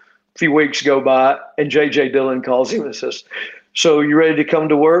know, a few weeks go by, and JJ Dillon calls him and says, "So you ready to come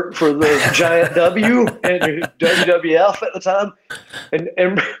to work for the Giant W and WWF at the time?"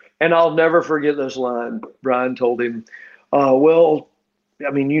 And I'll never forget this line. Brian told him, "Well,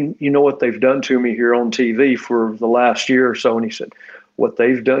 I mean, you know what they've done to me here on TV for the last year or so." And he said, "What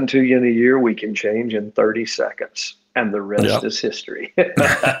they've done to you in a year, we can change in 30 seconds. And the rest is history."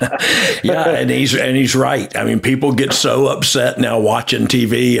 Yeah, and he's right. I mean, people get so upset now watching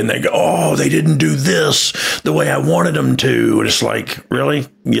TV, and they go, "Oh, they didn't do this the way I wanted them to." And it's like, really?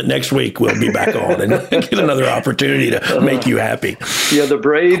 Next week we'll be back on and get another opportunity to make you happy. Yeah, the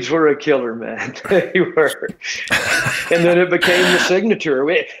braids were a killer, man. They were. And then it became the signature.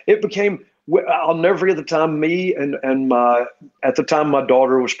 It became. I'll never forget the time me and at the time my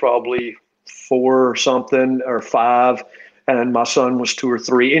daughter was probably 4 or something or 5, and my son was 2 or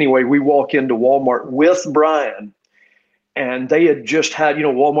 3. Anyway, we walk into Walmart with Brian, and they had just had,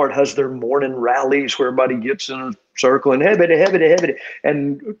 Walmart has their morning rallies where everybody gets in a circle and heavy,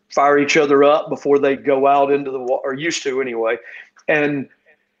 and fire each other up before they go out into or used to anyway. And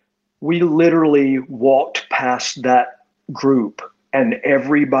we literally walked past that group, and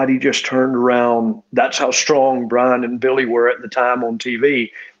everybody just turned around. That's how strong Brian and Billy were at the time on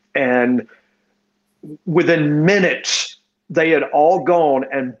TV. And within minutes, they had all gone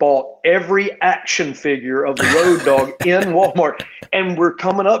and bought every action figure of the Road Dog in Walmart. And we're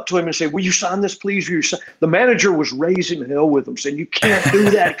coming up to him and saying, "Will you sign this, please? The manager was raising hell with him, saying, "You can't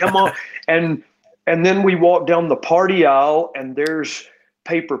do that. Come on." And then we walk down the party aisle, and there's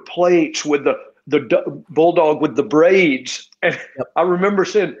paper plates with the bulldog with the braids. And I remember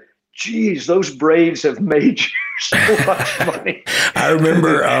saying, "Geez, those braids have made you so much money." I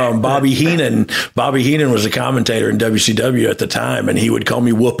remember Bobby Heenan. Bobby Heenan was a commentator in WCW at the time, and he would call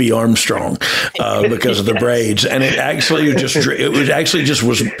me Whoopi Armstrong because of the braids. And it actually just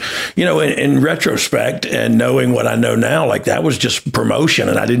was, in retrospect and knowing what I know now, like that was just promotion,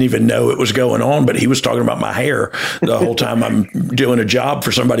 and I didn't even know it was going on. But he was talking about my hair the whole time I'm doing a job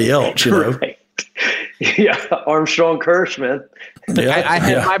for somebody else, Right. Yeah, Armstrong curse, man. Yeah, I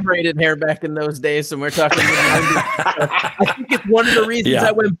had my braided hair back in those days, and we're talking. I think it's one of the reasons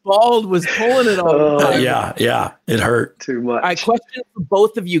I went bald was pulling it all the time. Yeah, it hurt too much. All right, question for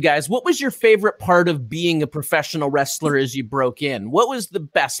both of you guys: what was your favorite part of being a professional wrestler as you broke in? What was the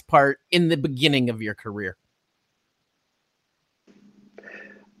best part in the beginning of your career?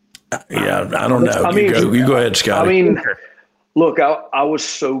 Yeah, I don't know. You go ahead, Scott. I mean, look, I was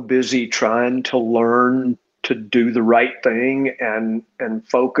so busy trying to learn to do the right thing and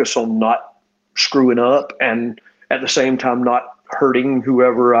focus on not screwing up, and at the same time not hurting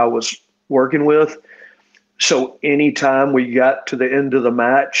whoever I was working with. So anytime we got to the end of the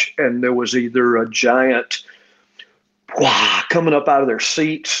match and there was either a giant coming up out of their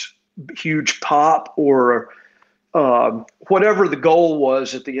seats, huge pop, or whatever the goal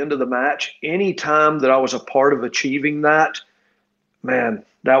was at the end of the match, anytime that I was a part of achieving that, man,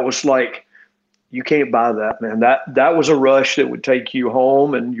 that was like, you can't buy that, man. That was a rush that would take you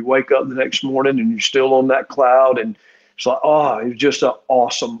home, and you wake up the next morning and you're still on that cloud. And it's like, it was just an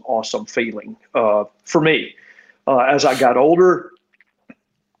awesome, awesome feeling for me. As I got older,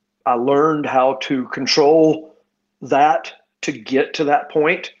 I learned how to control that to get to that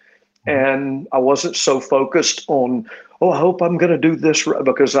point. And I wasn't so focused on, I hope I'm going to do this right,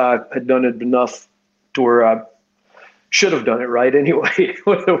 because I had done it enough to where should have done it right anyway.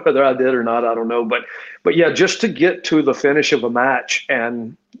 Whether I did or not, I don't know. But yeah, just to get to the finish of a match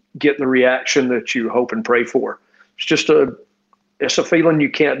and get the reaction that you hope and pray for, it's a feeling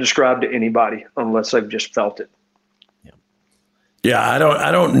you can't describe to anybody unless they've just felt it. Yeah,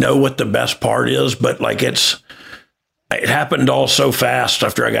 I don't know what the best part is, but like it happened all so fast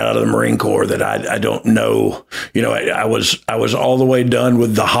after I got out of the Marine Corps that I don't know. I was all the way done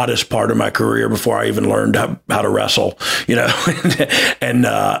with the hottest part of my career before I even learned how to wrestle. And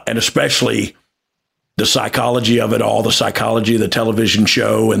especially the psychology of it all, the psychology of the television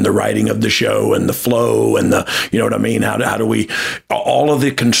show and the writing of the show and the flow and you know what I mean? How do we, all of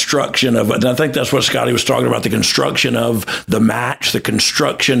the construction of it. And I think that's what Scotty was talking about, the construction of the match, the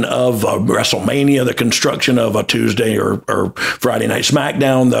construction of WrestleMania, the construction of a Tuesday or Friday Night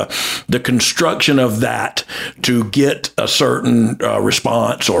SmackDown, the construction of that to get a certain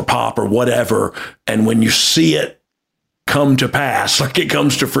response or pop or whatever. And when you see it come to pass, like it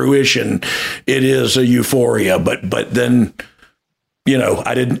comes to fruition, it is a euphoria. But then,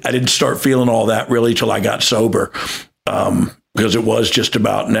 I didn't start feeling all that really till I got sober, because it was just a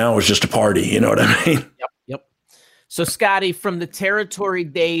party. You know what I mean? Yep. So Scotty, from the territory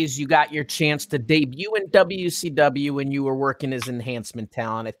days, you got your chance to debut in WCW when you were working as enhancement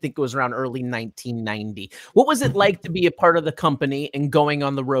talent. I think it was around early 1990. What was it like to be a part of the company and going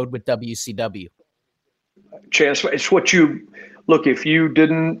on the road with WCW? Chance, it's what you look. If you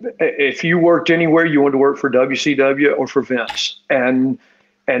worked anywhere, you wanted to work for WCW or for Vince, and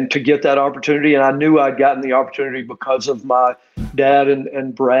to get that opportunity. And I knew I'd gotten the opportunity because of my dad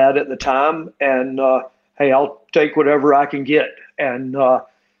and Brad at the time. And hey, I'll take whatever I can get. And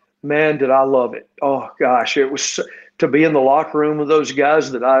man, did I love it! Oh gosh, it was to be in the locker room with those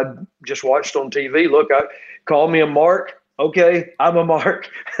guys that I'd just watched on TV. Look, call me a mark. Okay, I'm a mark.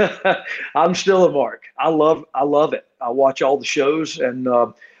 I'm still a mark. I love it. I watch all the shows, and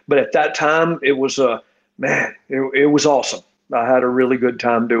but at that time, it was it was awesome. I had a really good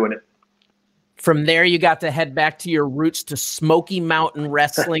time doing it. From there, you got to head back to your roots to Smoky Mountain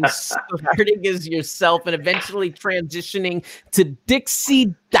Wrestling, starting as yourself and eventually transitioning to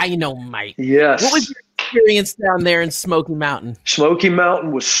Dixie Dynamite. Yes. What was your experience down there in Smoky Mountain? Smoky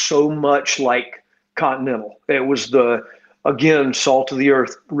Mountain was so much like Continental. It was again, salt of the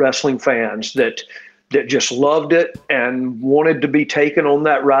earth wrestling fans that just loved it and wanted to be taken on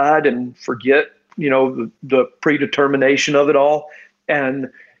that ride and forget, the predetermination of it all. And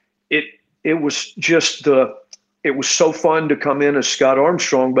it was just it was so fun to come in as Scott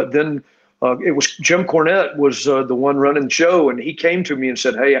Armstrong, but then it was Jim Cornette was the one running the show, and he came to me and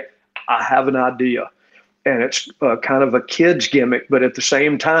said, "Hey, I have an idea." And it's kind of a kid's gimmick, but at the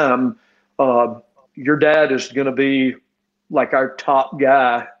same time, your dad is going to be like our top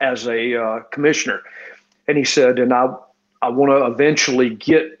guy as a commissioner. And he said, and I want to eventually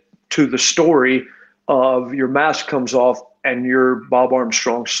get to the story of your mask comes off and you're Bob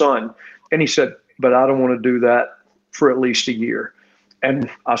Armstrong's son. And he said, but I don't want to do that for at least a year. And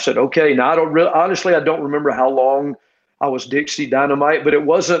I said, okay. Now honestly, I don't remember how long I was Dixie Dynamite, but it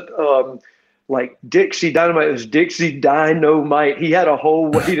wasn't like Dixie Dynamite. It was Dixie Dynamite. He had a whole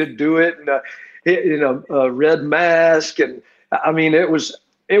way to do it. And a red mask. And I mean, it was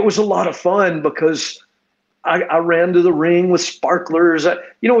a lot of fun because I ran to the ring with sparklers. It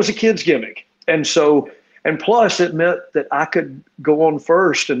was a kid's gimmick. And plus it meant that I could go on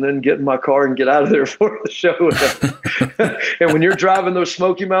first and then get in my car and get out of there for the show. And when you're driving those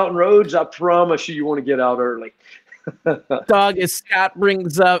Smoky Mountain roads, I promise you want to get out early. Dog, as Scott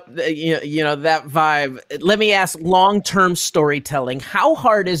brings up, that vibe, let me ask, long-term storytelling. How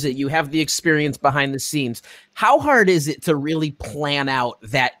hard is it? You have the experience behind the scenes. How hard is it to really plan out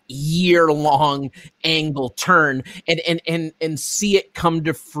that year-long angle turn and see it come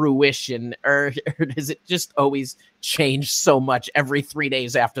to fruition? Or does it just always change so much every 3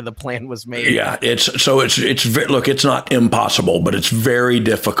 days after the plan was made? Yeah, it's not impossible, but it's very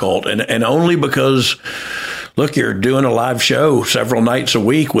difficult. And only because, look, you're doing a live show several nights a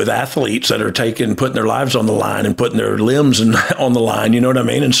week with athletes that are putting their lives on the line and putting their limbs on the line. You know what I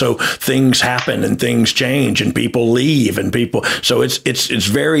mean? And so things happen and things change and people leave so it's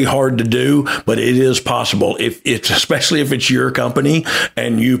very hard to do, but it is possible. Especially if it's your company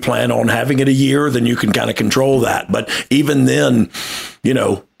and you plan on having it a year, then you can kind of control that. But even then,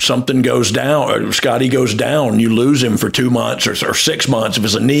 something goes down, or Scotty goes down, you lose him for 2 months or 6 months if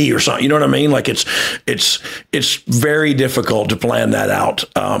it's a knee or something. You know what I mean? Like it's very difficult to plan that out.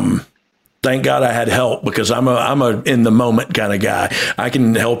 Thank God I had help because I'm a in the moment kind of guy. I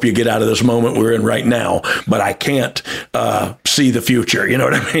can help you get out of this moment we're in right now, but I can't see the future. You know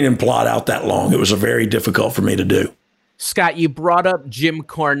what I mean? And plot out that long. It was very difficult for me to do. Scott, you brought up Jim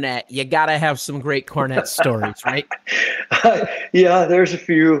Cornette. You got to have some great Cornette stories, right? Yeah, there's a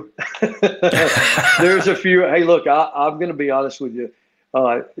few. There's a few. Hey, look, I'm going to be honest with you.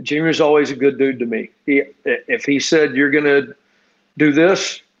 Jimmy was always a good dude to me. If he said you're going to do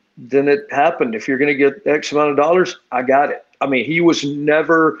this, then it happened. If you're going to get X amount of dollars, I got it. I mean, he was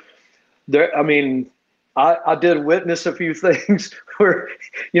never there. I mean, I did witness a few things where,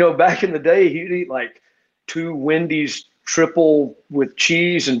 back in the day, he'd eat like 2 Wendy's triple with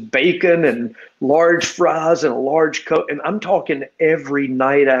cheese and bacon and large fries and a large Coke. And I'm talking every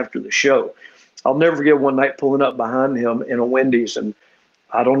night after the show. I'll never forget one night pulling up behind him in a Wendy's, and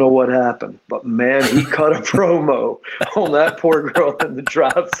I don't know what happened, but man, he cut a promo on that poor girl in the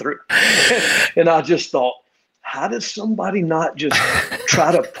drive-thru. And I just thought, how does somebody not just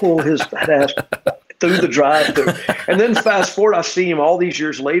try to pull his fat ass through the drive-thru? And then fast forward, I see him all these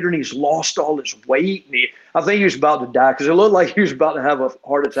years later, and he's lost all his weight. And I think he was about to die because it looked like he was about to have a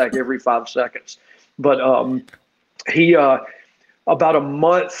heart attack every 5 seconds. But he, about a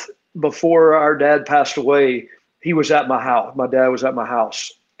month before our dad passed away, he was at my house. My dad was at my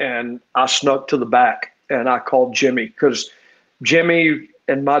house, and I snuck to the back and I called Jimmy because Jimmy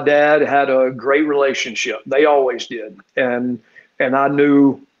and my dad had a great relationship. They always did. And I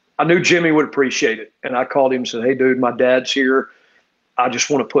knew Jimmy would appreciate it. And I called him and said, "Hey dude, my dad's here. I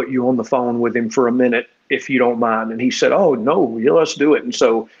just want to put you on the phone with him for a minute, if you don't mind." And he said, "Oh no, yeah, let's do it." And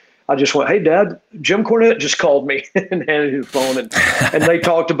so I just went, "Hey Dad, Jim Cornette just called me," and handed his phone. And they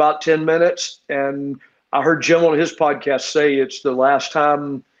talked about 10 minutes. And I heard Jim on his podcast say it's the last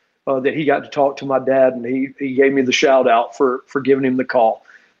time that he got to talk to my dad, and he gave me the shout out for giving him the call.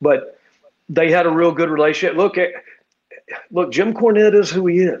 But they had a real good relationship. Look, Jim Cornette is who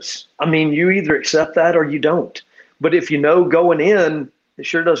he is. I mean, you either accept that or you don't. But if you know going in, it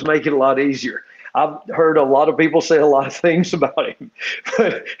sure does make it a lot easier. I've heard a lot of people say a lot of things about him,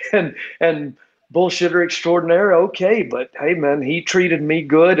 and bullshitter extraordinaire. Okay, but hey, man, he treated me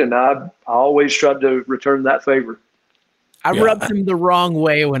good, and I always tried to return that favor. I rubbed him the wrong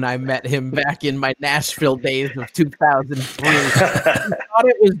way when I met him back in my Nashville days of 2003. I thought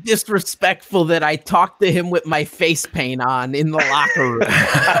it was disrespectful that I talked to him with my face paint on in the locker room.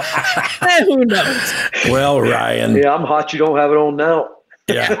 Who knows? Well, Ryan. Yeah, I'm hot. You don't have it on now.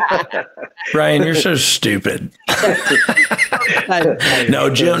 Yeah. Ryan, you're so stupid. No,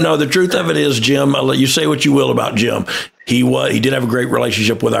 Jim. No, the truth of it is, Jim, I'll let you say what you will about Jim. He did have a great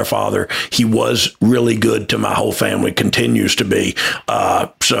relationship with our father. He was really good to my whole family, continues to be.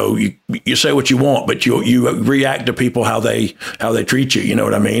 So you say what you want, but you react to people how they treat you. You know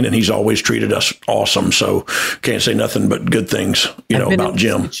what I mean? And he's always treated us awesome. So can't say nothing but good things, about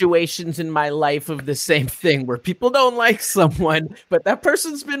Jim. Situations in my life of the same thing where people don't like someone, but that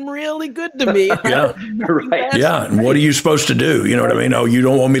person's been really good to me. Yeah, right. Yeah, and what are you supposed to do? You know what I mean? Oh, you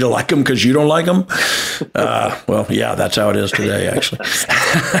don't want me to like him because you don't like him? Well, yeah, that's how it is today, actually.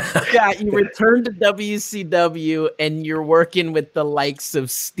 Yeah, you returned to WCW and you're working with the likes of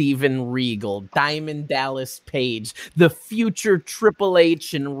Steven Regal, Diamond Dallas Page, the future Triple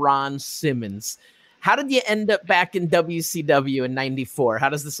H, and Ron Simmons. How did you end up back in WCW in '94? How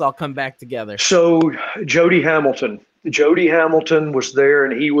does this all come back together? So Jody Hamilton was there,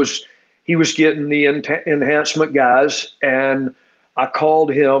 and he was getting the enhancement guys, and I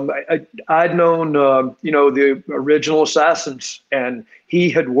called him. I'd known, the original Assassins, and he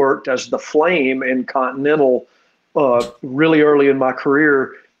had worked as the Flame in Continental really early in my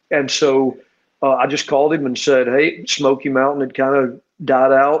career. And so I just called him and said, "Hey, Smoky Mountain had kind of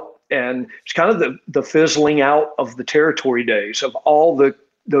died out. And it's kind of the fizzling out of the territory days of all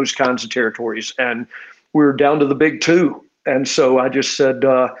those kinds of territories. And we were down to the big two. And so I just said,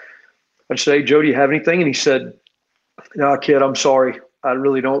 "Hey, Joe, do you have anything?" And he said, "No, kid, I'm sorry. I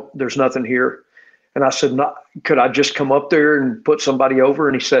really don't. There's nothing here." And I said, "No, could I just come up there and put somebody over?"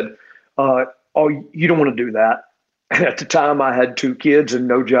 And he said, "Oh, you don't want to do that." And at the time I had 2 kids and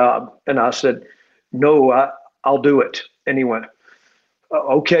no job. And I said, "No, I'll do it." And he went,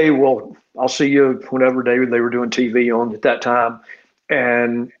 "Okay, well, I'll see you whenever day they were doing TV on at that time."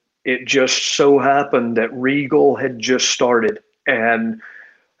 And it just so happened that Regal had just started. And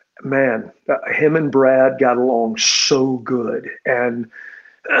man, him and Brad got along so good. And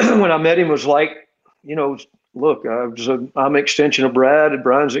when I met him, it was like, look, I'm an extension of Brad, and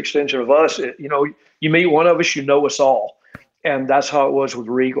Brian's an extension of us. You meet one of us, you know us all. And that's how it was with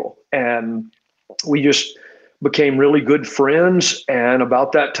Regal. And we just became really good friends. And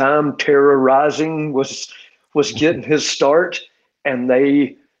about that time, Terror Rising was getting his start, and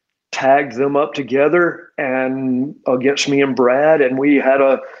they tagged them up together and against me and Brad. And we had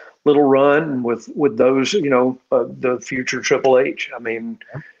a little run with those, the future Triple H. I mean,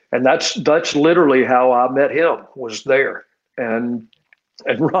 and that's literally how I met him, was there. And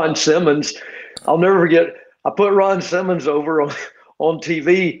Ron Simmons, I'll never forget. I put Ron Simmons over on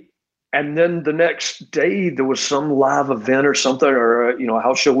TV, and then the next day there was some live event or something, or a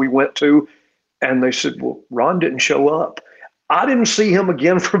house show we went to, and they said, "Well, Ron didn't show up." I didn't see him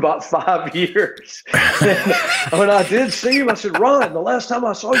again for about 5 years. And when I did see him, I said, "Ron, the last time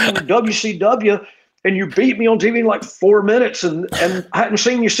I saw you in WCW, and you beat me on TV in like 4 minutes, and I hadn't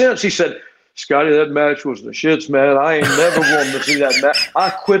seen you since." He said, "Scotty, that match was the shits, man. I ain't never wanted to see that match. I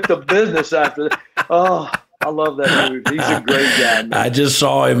quit the business after that." Oh, I love that dude. He's a great guy, man. I just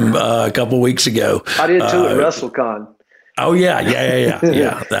saw him a couple weeks ago. I did too at WrestleCon. Oh, yeah.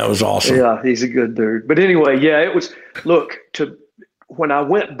 That was awesome. Yeah, he's a good dude. But anyway, it was, when I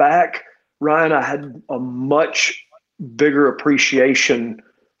went back, Ryan, I had a much bigger appreciation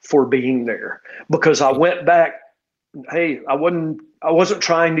for being there, because I went back. Hey, I wasn't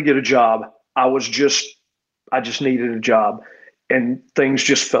trying to get a job. I just needed a job, and things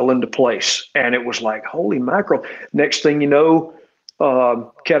just fell into place. And it was like, holy mackerel. Next thing you know,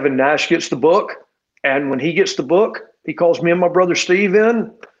 Kevin Nash gets the book. And when he gets the book, he calls me and my brother Steve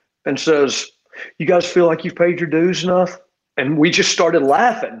in and says, "You guys feel like you've paid your dues enough?" And we just started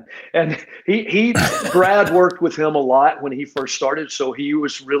laughing. And Brad worked with him a lot when he first started, so he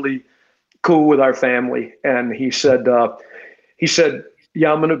was really cool with our family. And he said,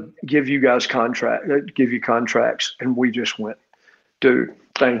 "Yeah, I'm going to give you guys contracts." And we just went, "Dude,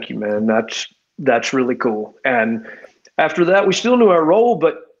 thank you, man. That's really cool." And after that, we still knew our role,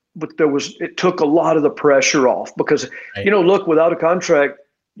 but it took a lot of the pressure off, because, look, without a contract,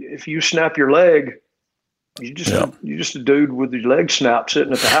 if you snap your leg, you're just a dude with your leg snapped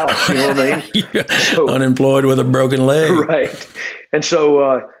sitting at the house. You know what I mean? So, unemployed with a broken leg. Right. And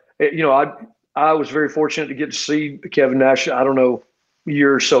so, I was very fortunate to get to see Kevin Nash, I don't know, a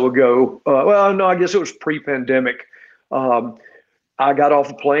year or so ago. I guess it was pre-pandemic. I got off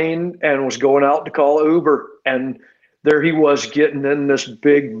a plane and was going out to call Uber, and there he was getting in this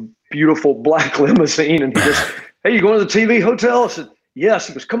big, beautiful black limousine. And he goes, "Hey, you going to the TV hotel?" I said, "Yes."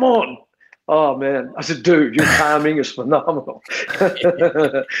 He goes, "Come on." Oh, man. I said, "Dude, your timing is phenomenal."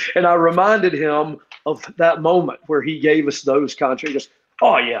 And I reminded him of that moment where he gave us those contracts. He goes,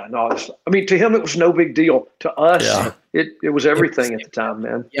 "Oh, yeah, no." To him, it was no big deal. To us, it was everything at the time,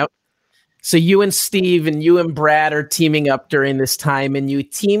 man. Yep. So you and Steve and you and Brad are teaming up during this time, and you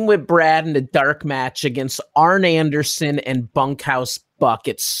team with Brad in a dark match against Arn Anderson and Bunkhouse Buck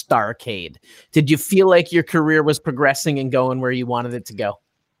at Starrcade. Did you feel like your career was progressing and going where you wanted it to go?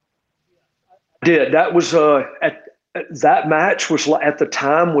 I did. That was that match was, at the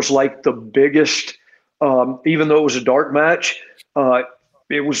time, was like the biggest. Even though it was a dark match,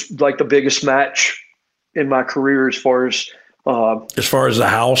 it was like the biggest match in my career as far as the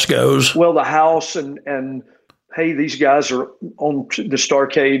house goes. Well, the house and hey, these guys are on the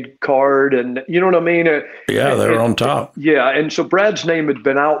Starrcade card, and you know what I mean? They're on top. And so Brad's name had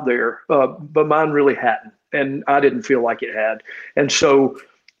been out there, but mine really hadn't, and I didn't feel like it had. And so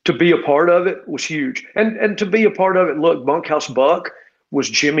to be a part of it was huge. And to be a part of it, look, Bunkhouse Buck was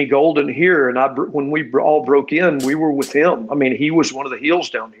Jimmy Golden here, and when we all broke in, we were with him. I mean, he was one of the heels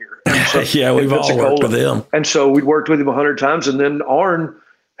down here. So, we've all worked with him. And so we'd worked with him 100 times, and then Arn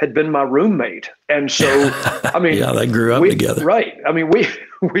had been my roommate. And so, I mean, they grew up together. Right. I mean,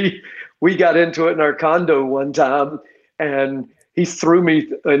 we got into it in our condo one time, and he threw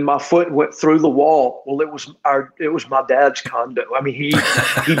me, and my foot went through the wall. Well, it was my dad's condo. I mean, he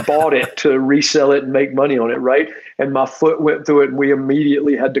bought it to resell it and make money on it, right? And my foot went through it, and we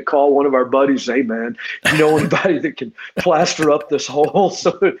immediately had to call one of our buddies. "Hey, man, you know anybody that can plaster up this hole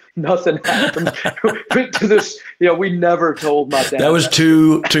so that nothing happens?" Went to this, we never told my dad. That was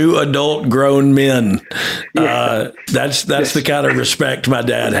two adult grown men. That's the kind of respect my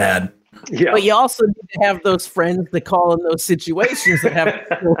dad had. Yeah. But you also need to have those friends that call in those situations that have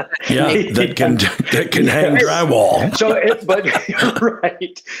that can hang drywall. So,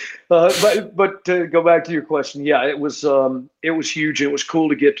 right. But to go back to your question, it was huge. It was cool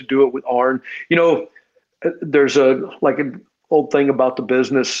to get to do it with Arn. There's an old thing about the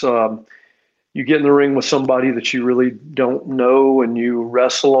business. You get in the ring with somebody that you really don't know, and you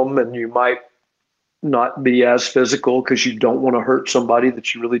wrestle them, and you might not be as physical because you don't want to hurt somebody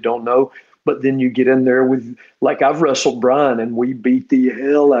that you really don't know. But then you get in there with, like, I've wrestled Brian, and we beat the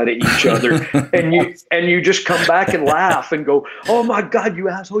hell out of each other. and you just come back and laugh and go, "Oh my God, you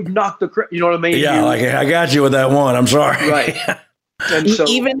asshole, you knocked the crap." You know what I mean? Yeah, I got you with that one. I'm sorry. Right. And so,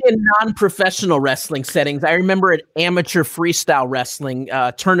 even in non-professional wrestling settings, I remember at amateur freestyle wrestling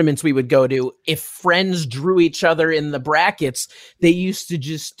tournaments we would go to, if friends drew each other in the brackets, they used to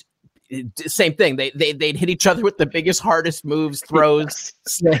just same thing. They'd hit each other with the biggest, hardest moves, throws,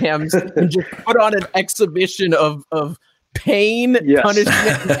 slams, and just put on an exhibition of pain,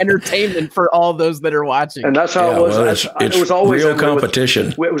 punishment, and entertainment for all those that are watching. And that's how it was. Well, it was always real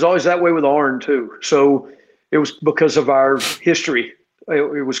competition. It was always that way with Arn too. So it was because of our history.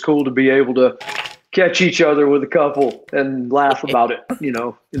 It was cool to be able to catch each other with a couple and laugh about it,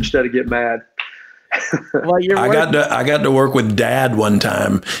 instead of get mad. Well, I got to work with Dad one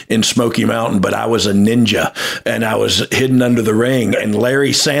time in Smoky Mountain, but I was a ninja and I was hidden under the ring, and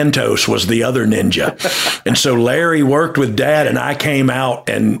Larry Santos was the other ninja. And so Larry worked with Dad, and I came out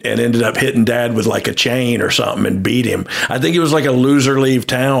and ended up hitting Dad with like a chain or something and beat him. I think it was like a loser leave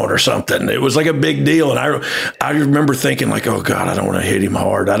town or something. It was like a big deal. And I remember thinking like, oh God, I don't want to hit him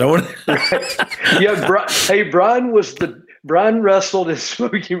hard. I don't want to. Yeah. Brian wrestled in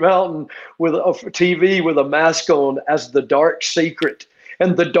Smoky Mountain with a TV with a mask on as the Dark Secret.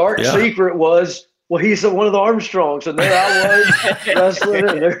 And the Dark Secret was, he's one of the Armstrongs. And there I was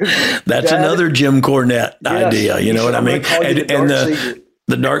wrestling. That's another Jim Cornette idea. You know what I mean?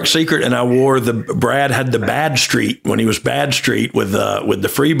 The Dark Secret, and I wore Brad had the Bad Street when he was Bad Street with the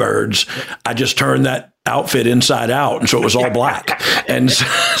Freebirds. I just turned that outfit inside out, and so it was all black. And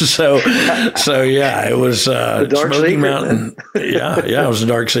so yeah, it was Smoky Mountain. Yeah, it was a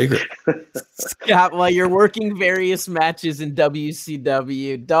Dark Secret. Scott, while you're working various matches in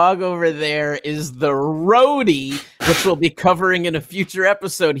WCW, Dog over there is the roadie, which we'll be covering in a future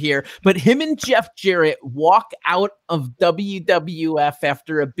episode here. But him and Jeff Jarrett walk out of WWF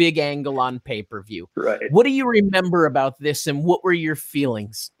after a big angle on pay-per-view. Right. What do you remember about this, and what were your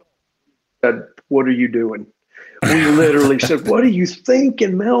feelings? What are you doing? We literally said, what are you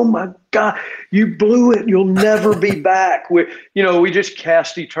thinking, man? Oh my God, you blew it. You'll never be back. We just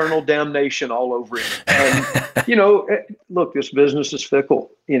cast eternal damnation all over it. And, look, this business is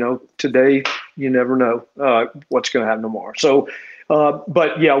fickle. Today you never know what's going to happen tomorrow. So,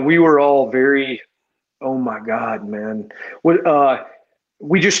 but yeah, we were all very, oh my God, man.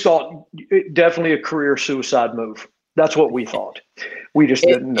 We just thought definitely a career suicide move. That's what we thought. We just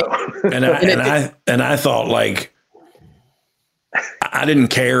didn't know. and I thought, like, I didn't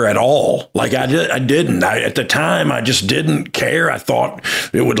care at all. Like I didn't. At the time, I just didn't care. I thought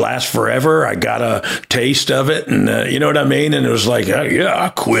it would last forever. I got a taste of it, and you know what I mean. And it was like, I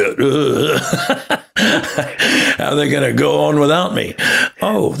quit. How are they going to go on without me?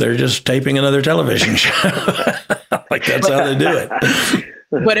 Oh, they're just taping another television show. Like that's how they do it.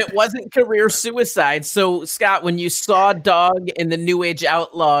 But it wasn't career suicide. So, Scott, when you saw Dog and the New Age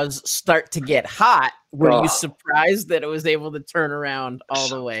Outlaws start to get hot, were you surprised that it was able to turn around all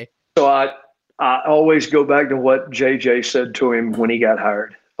the way? So I always go back to what JJ said to him when he got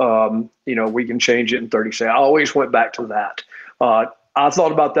hired. We can change it in 30 seconds. I always went back to that. I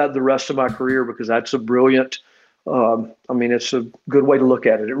thought about that the rest of my career because that's a brilliant, it's a good way to look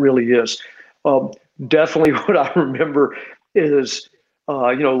at it. It really is. Definitely what I remember is,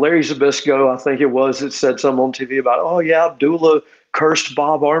 Larry Zbyszko, I think it was, that said something on TV about, Abdullah cursed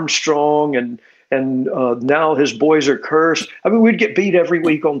Bob Armstrong and now his boys are cursed. I mean, we'd get beat every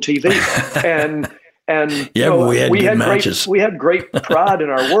week on TV, and we had matches. We had great pride in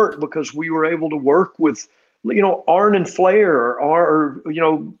our work because we were able to work with, Arn and Flair or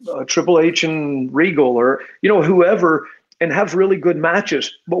Triple H and Regal or whoever, and have really good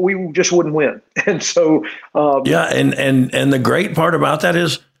matches, but we just wouldn't win. And so, and the great part about that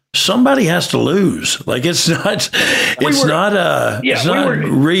is somebody has to lose. Like it's not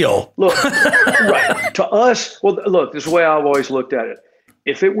real. Look, right. To us, well, look, this is the way I've always looked at it.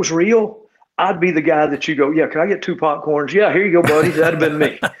 If it was real, I'd be the guy that you go, can I get 2 popcorns? Yeah, here you go, buddy. That'd have been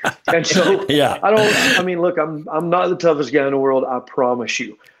me. And so look, I'm not the toughest guy in the world. I promise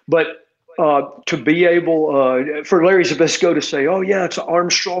you. But to be able for Larry Zbyszko to say, it's an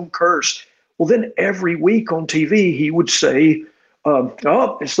Armstrong curse. Well, then every week on TV, he would say,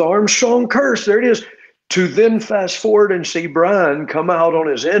 it's the Armstrong curse. There it is. To then fast forward and see Brian come out on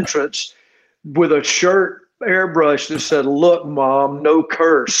his entrance with a shirt airbrush that said, "Look, Mom, no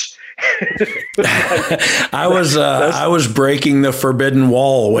curse." I was breaking the forbidden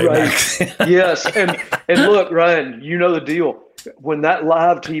wall way back. Yes. And look, Ryan, you know the deal. When that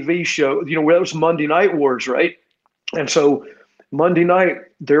live TV show, that was Monday Night Wars, right? And so Monday night,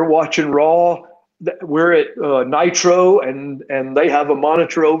 they're watching Raw. we're at Nitro, and they have a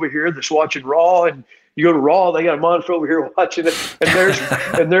monitor over here that's watching Raw, and you go to Raw, they got a monitor over here watching it,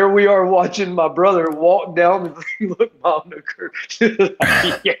 and there we are watching my brother walk down the look monitor.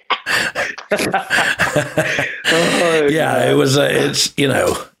 Yeah. Yeah, it was. It's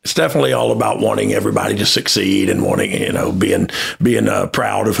it's definitely all about wanting everybody to succeed and wanting being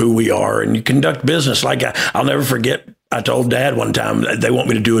proud of who we are, and you conduct business like I'll never forget. I told Dad one time they want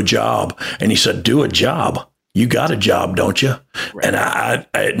me to do a job, and he said, "Do a job? You got a job, don't you?" Right. And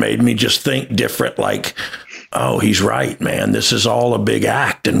it made me just think different. Like, oh, he's right, man. This is all a big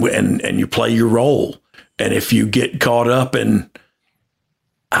act, and you play your role. And if you get caught up in,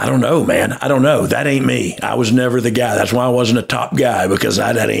 I don't know, man. I don't know. That ain't me. I was never the guy. That's why I wasn't a top guy, because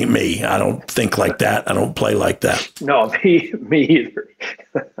that ain't me. I don't think like that. I don't play like that. No, me either.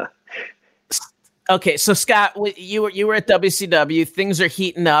 Okay, so Scott, you were at WCW. Things are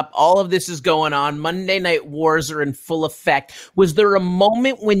heating up. All of this is going on. Monday Night Wars are in full effect. Was there a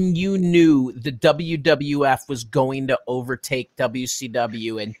moment when you knew the WWF was going to overtake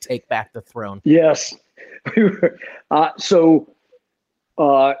WCW and take back the throne? Yes. I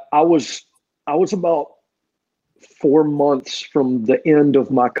was about 4 months from the end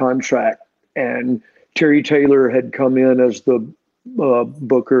of my contract, and Terry Taylor had come in as the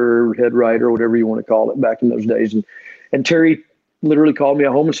booker, head writer, whatever you want to call it back in those days. And Terry literally called me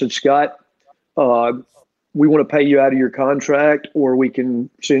at home and said, "Scott, we want to pay you out of your contract, or we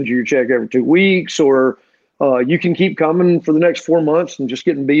can send you your check every 2 weeks, or you can keep coming for the next 4 months and just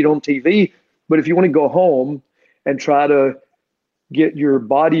getting beat on TV. But if you want to go home and try to get your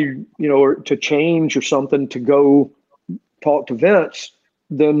body, or to change or something to go talk to Vince,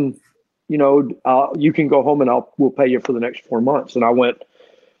 then you can go home and we'll pay you for the next 4 months." And I went,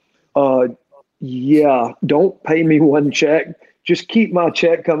 yeah, don't pay me one check. Just keep my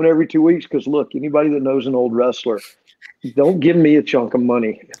check coming every 2 weeks. Because look, anybody that knows an old wrestler, don't give me a chunk of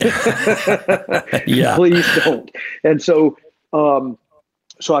money. Yeah, please don't. And so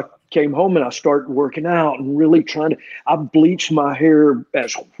I came home and I started working out and really I bleached my hair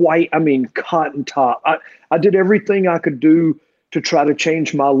as white. I mean, cotton top. I did everything I could do to try to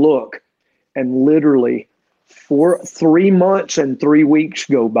change my look. And literally 3 months and 3 weeks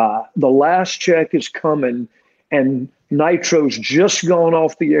go by. The last check is coming, and Nitro's just gone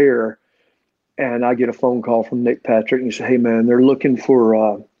off the air. And I get a phone call from Nick Patrick, and he said, "Hey man, they're looking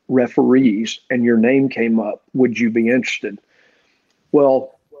for referees, and your name came up. Would you be interested?"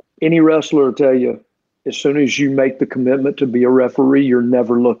 Well, any wrestler will tell you, as soon as you make the commitment to be a referee, you're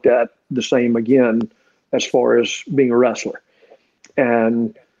never looked at the same again as far as being a wrestler.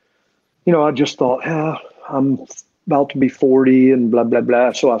 And I just thought, I'm about to be 40 and blah, blah,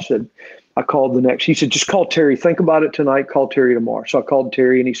 blah. So I called he said, "Just call Terry. Think about it tonight. Call Terry tomorrow." So I called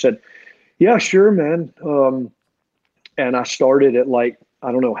Terry, and he said, "Yeah, sure, man." And I started at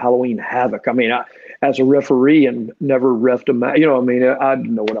Halloween Havoc. I mean, as a referee and never reffed a match, I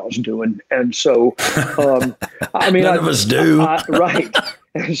didn't know what I was doing. And so, none of us do. Right.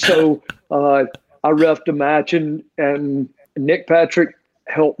 And so I reffed a match, and Nick Patrick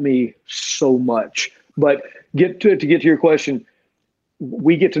helped me so much. But to get to your question,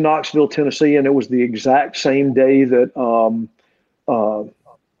 we get to Knoxville, Tennessee, and it was the exact same day that what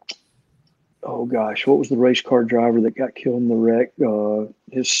was the race car driver that got killed in the wreck?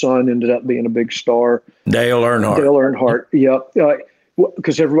 His son ended up being a big star. Dale Earnhardt. Yep.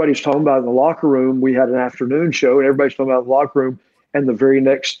 Because everybody's talking about it in the locker room. We had an afternoon show, and everybody's talking about it in the locker room. And the very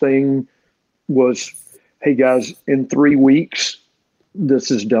next thing was, "Hey guys, in 3 weeks,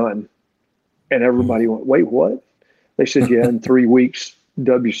 this is done." And everybody went, "Wait, what?" They said, "Yeah, in 3 weeks,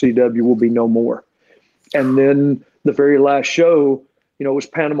 WCW will be no more." And then the very last show, it was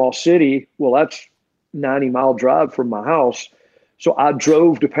Panama City. Well, that's 90-mile drive from my house. So I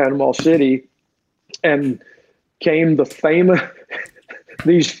drove to Panama City, and came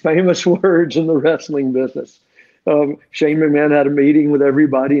these famous words in the wrestling business. Shane McMahon had a meeting with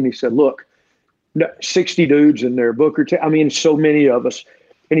everybody, and he said, "Look, 60 dudes in there, Booker T. So many of us."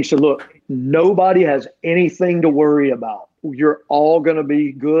 And he said, "Look, nobody has anything to worry about. You're all going to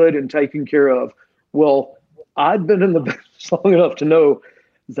be good and taken care of." Well, I'd been in the business long enough to know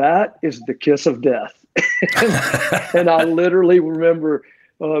that is the kiss of death. And I literally remember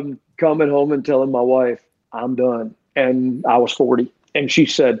coming home and telling my wife, "I'm done." And I was 40. And she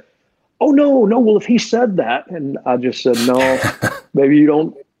said, "Oh, no. Well, if he said that." And I just said, "No, baby, you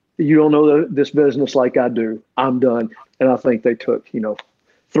don't know this business like I do. I'm done." And I think they took,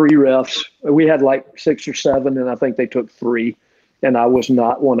 3 refs. We had 6 or 7, and I think they took 3, and I was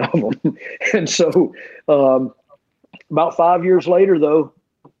not one of them. And so about 5 years later, though,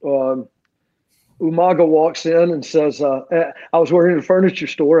 Umaga walks in and says, I was working at a furniture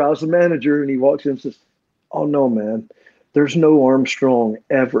store. I was the manager. And he walks in and says, "Oh, no, man, there's no Armstrong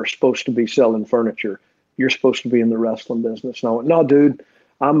ever supposed to be selling furniture. You're supposed to be in the wrestling business." And I went, "No, dude,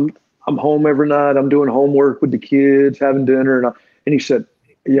 I'm home every night. I'm doing homework with the kids, having dinner." And he said,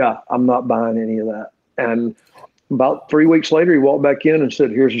 "Yeah, I'm not buying any of that." And about 3 weeks later, he walked back in and said,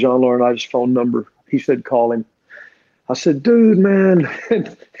 "Here's John Laurinaitis' phone number." He said, "Call him." I said, "Dude, man."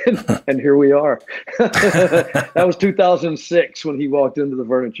 And here we are. That was 2006 when he walked into the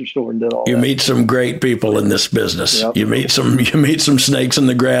furniture store and did all that. You meet some great people in this business. Yep. You meet some snakes in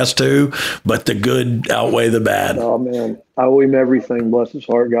the grass too, but the good outweigh the bad. Oh, man. I owe him everything. Bless his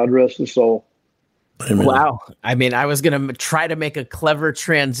heart. God rest his soul. Amen. Wow. I mean, I was going to try to make a clever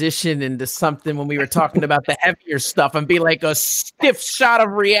transition into something when we were talking about the heavier stuff and be like a stiff shot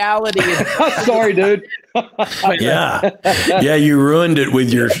of reality. Sorry, dude. Yeah, you ruined it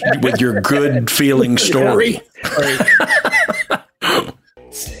with your good feeling story.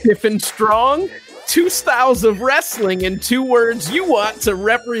 Stiff and strong. 2 styles of wrestling in 2 words you want to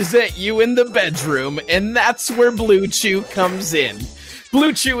represent you in the bedroom, and that's where Blue Chew comes in.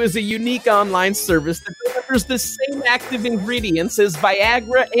 Blue Chew is a unique online service that delivers the same active ingredients as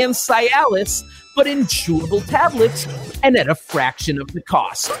Viagra and Cialis, but in chewable tablets and at a fraction of the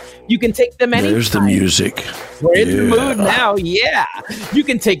cost. You can take them anytime. There's the music. We're in the mood now, yeah. You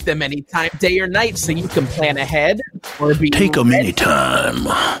can take them anytime, day or night, so you can plan ahead or be Take them anytime.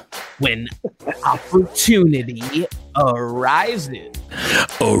 when opportunity arises.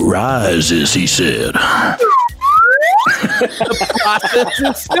 Arises, he said. The process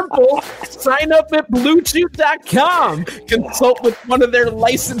is simple. Sign up at BlueChew.com. Consult with one of their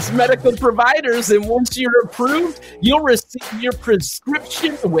licensed medical providers, and once you're approved, you'll receive your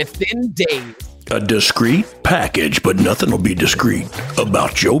prescription within days. A discreet package, but nothing will be discreet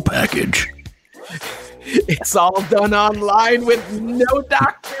about your package. It's all done online with no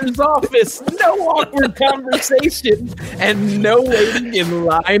doctor's office, no awkward conversation, and no waiting in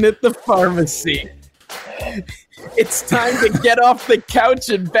line at the pharmacy. It's time to get off the couch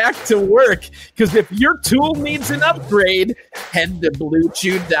and back to work, because if your tool needs an upgrade, head to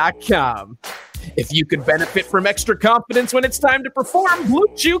BlueChew.com. If you could benefit from extra confidence when it's time to perform, Blue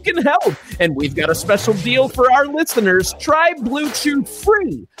Chew can help. And we've got a special deal for our listeners. Try Blue Chew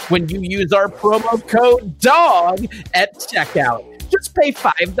free when you use our promo code DOG at checkout. Just pay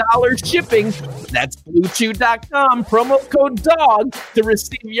 $5 shipping. That's BlueChew.com, promo code DOG, to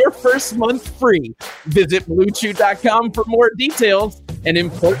receive your first month free. Visit BlueChew.com for more details and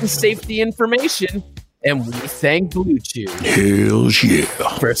important safety information. And we thank Blue Chew Hells yeah.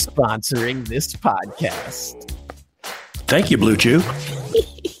 for sponsoring this podcast. Thank you, Blue Chew.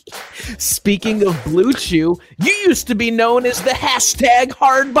 Speaking of Blue Chew, you used to be known as the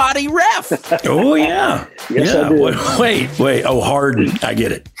 #HardBodyRef. Oh, yeah. Yes, yeah. I did. Wait. Oh, hard. I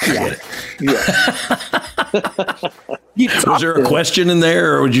get it. Was there a question in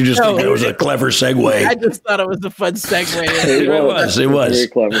there, or would you just think that was a clever segue? I just thought it was a fun segue. It was. Very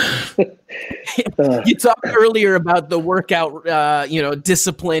clever. You talked earlier about the workout,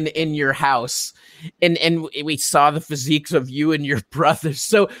 discipline in your house, and we saw the physiques of you and your brothers.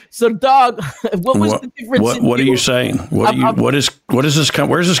 So, Dog, what was the difference? What are you saying? What is this?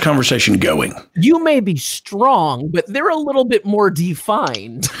 Where's this conversation going? You may be strong, but they're a little bit more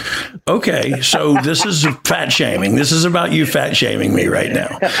defined. Okay, so this is fat shaming. This is about you fat shaming me right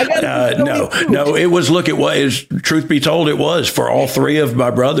now. No. It was. Look, it was. Truth be told, it was for all 3 of my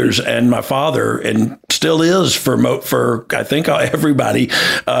brothers and my father, and still is for I think everybody.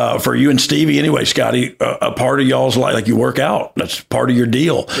 For you and Stevie, anyway, Scotty, a part of y'all's life, like you work out. That's part of your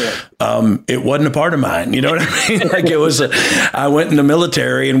deal. Yeah. It wasn't a part of mine. You know what I mean? Like it was. I went in the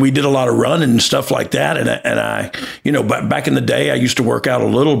military and we did a lot of running and stuff like that. And I back in the day, I used to work out a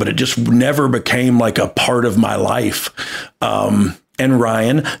little, but it just never became like a part of my life. And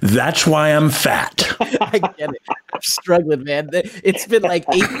Ryan, that's why I'm fat. I get it. I'm struggling, man. It's been like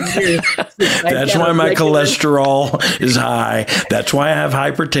 8 years. That's why my cholesterol is high. That's why I have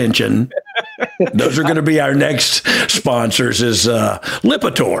hypertension. Those are going to be our next sponsors is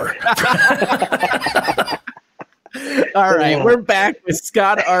Lipitor. All right, we're back with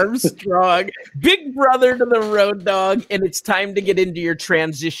Scott Armstrong, big brother to the Road Dog, and it's time to get into your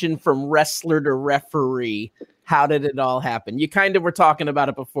transition from wrestler to referee. How did it all happen? You kind of were talking about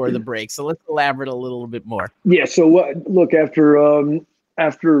it before the break, so let's elaborate a little bit more. Yeah. So look, after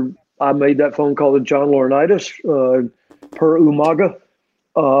I made that phone call to John Laurinaitis per Umaga,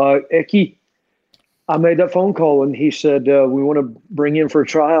 Eki, I made that phone call and he said, we want to bring you in for a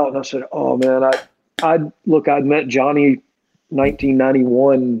tryout. And I said, oh man, I'd met Johnny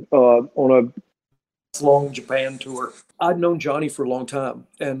 1991 on a long Japan tour. I'd known Johnny for a long time.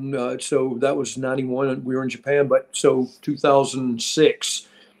 And so that was 91 and we were in Japan. But so 2006,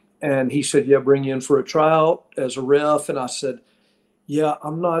 and he said, yeah, bring you in for a tryout as a ref. And I said, yeah,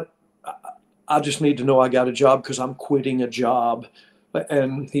 I just need to know I got a job because I'm quitting a job.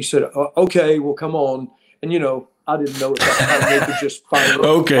 And he said, okay, well, come on. And, I didn't know at that time they could just fire.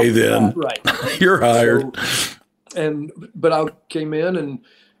 Okay, then. Right. You're hired. But I came in and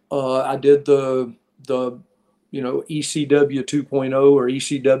I did the ECW 2.0 or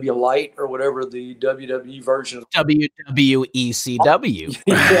ECW Light or whatever the WWE version of WWECW.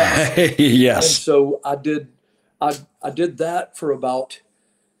 Yes. Yes. And so I did that for about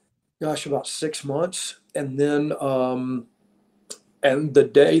 6 months. And then and the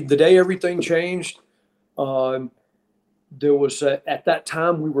day everything changed, there was at that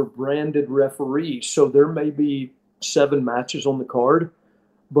time we were branded referees. So there may be 7 matches on the card,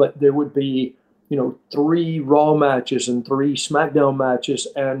 but there would be 3 Raw matches and 3 SmackDown matches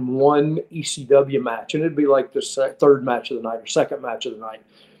and 1 ECW match. And it'd be like the third match of the night or second match of the night.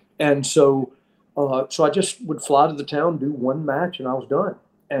 And so I just would fly to the town, do 1 match, and I was done.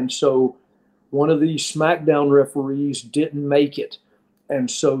 And so one of the SmackDown referees didn't make it.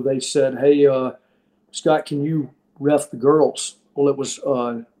 And so they said, hey, Scott, can you ref the girls? Well, it was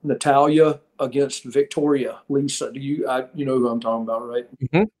Natalia against Victoria. Lisa, you know who I'm talking about, right?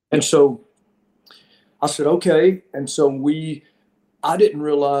 Mm-hmm. And so I said, okay. And so I didn't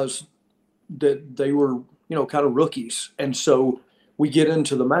realize that they were, kind of rookies. And so we get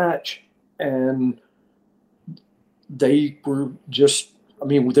into the match and they were just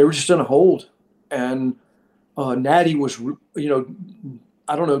in a hold. And Natty was,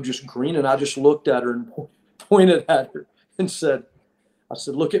 I don't know, just grinning. I just looked at her and pointed at her and said,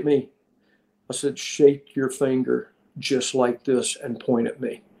 look at me. I said, shake your finger just like this and point at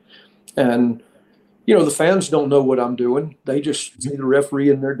me. And the fans don't know what I'm doing. They just see the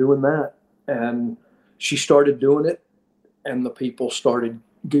referee and they're doing that. And she started doing it, and the people started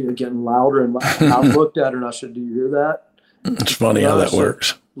getting louder and louder. And I looked at her and I said, do you hear that? It's funny how that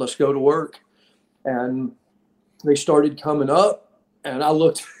works. Let's go to work. And they started coming up, and I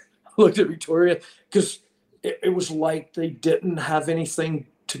looked at Victoria because it was like they didn't have anything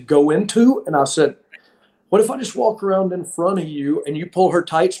to go into. And I said, what if I just walk around in front of you and you pull her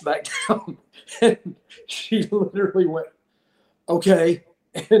tights back down? And she literally went, okay.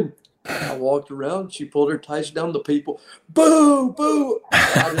 And I walked around. She pulled her tights down. The people, boo, boo.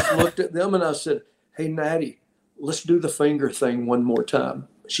 I just looked at them and I said, hey, Natty, let's do the finger thing one more time.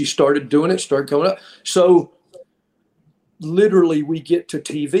 She started doing it, started coming up. So literally we get to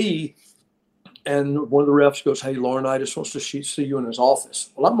TV and one of the refs goes, hey, Laurinaitis wants to see you in his office.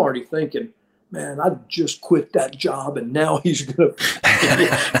 Well, I'm already thinking, man, I just quit that job and now he's going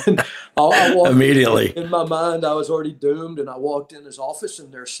to immediately. In my mind, I was already doomed. And I walked in his office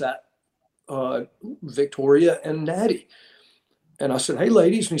and there sat Victoria and Natty. And I said, hey,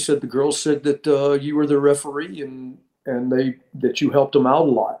 ladies. And he said, the girls said that you were the referee and that you helped them out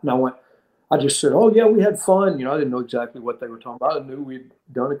a lot. And I just said, oh, yeah, we had fun. I didn't know exactly what they were talking about. I knew we'd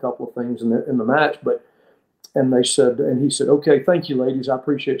done a couple of things in the match, and they said, and he said, okay, thank you, ladies. I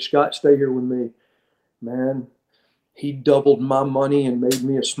appreciate it. Scott, stay here with me. Man, he doubled my money and made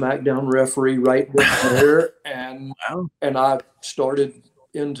me a SmackDown referee right there. And I started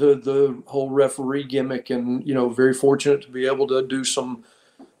into the whole referee gimmick and, very fortunate to be able to do some,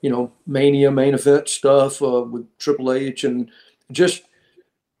 Mania main event stuff with Triple H. And just,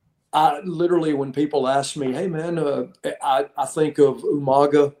 I literally, when people ask me, hey, man, I think of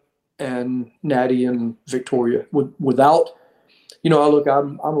Umaga and Natty and Victoria. Without, I'm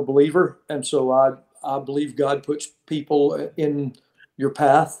a believer, and so I believe God puts people in your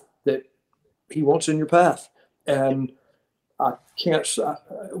path that He wants in your path. And I can't.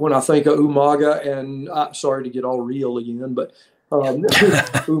 When I think of Umaga and sorry to get all real again, but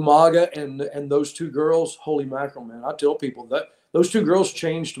Umaga and those 2 girls, holy mackerel, man! I tell people that those 2 girls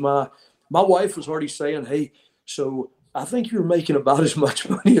changed my wife was already saying, hey, so I think you're making about as much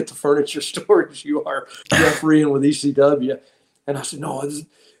money at the furniture store as you are refereeing with ECW. And I said, no,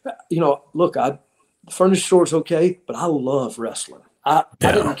 look, the furniture store is okay, but I love wrestling. I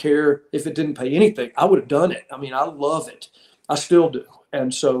didn't care if it didn't pay anything. I would have done it. I mean, I love it. I still do.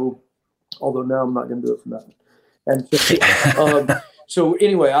 And so, although now I'm not going to do it for nothing. And so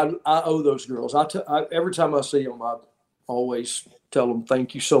anyway, I owe those girls. Every time I see them, I always tell them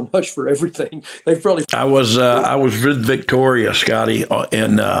thank you so much for everything. They've probably. I was with Victoria, Scotty,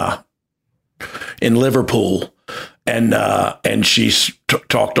 in Liverpool, and she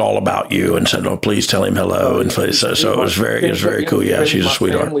talked all about you and said, "Oh, please tell him hello." And so it was very cool. Yeah, she's a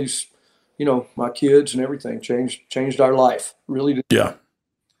sweetheart. Family's, my kids and everything. Changed our life. Really did. Yeah.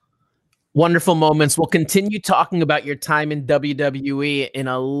 Wonderful moments. We'll continue talking about your time in WWE in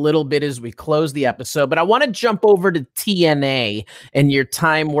a little bit as we close the episode, but I want to jump over to TNA and your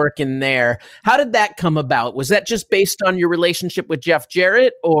time working there. How did that come about? Was that just based on your relationship with Jeff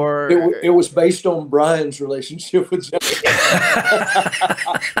Jarrett, or it was based on Brian's relationship with Jeff?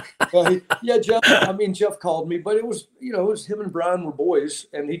 Yeah, Jeff. I mean, Jeff called me, but it was him and Brian were boys,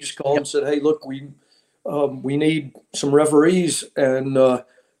 and he just called and said, "Hey, look, we need some referees, and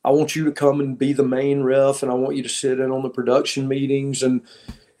I want you to come and be the main ref, and I want you to sit in on the production meetings." And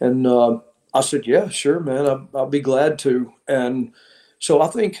I said, "Yeah, sure, man. I'll be glad to." And so I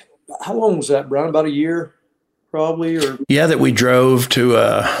think, how long was that, Brian? About a year, probably, or that we drove to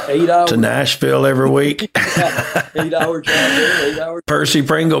 8 hours to Nashville every week. 8-hour drive there, 8 hours. Percy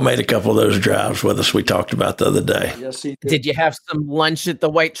Pringle made a couple of those drives with us. We talked about the other day. Yes, he did. did you have some lunch at the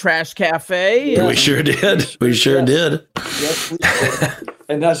White Trash Cafe? We sure did. We sure did. Yes, we did.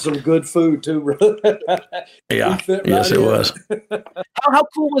 And that's some good food too, bro. Yeah. Yes, it was. How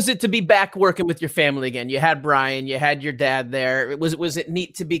cool was it to be back working with your family again? You had Brian, you had your dad there. Was it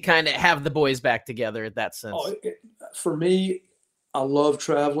neat to be kind of have the boys back together at that sense? For me, I love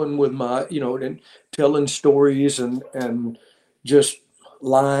traveling with my, and telling stories and just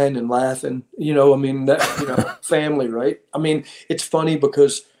lying and laughing. Family, right? I mean, it's funny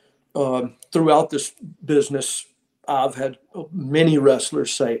because throughout this business, I've had many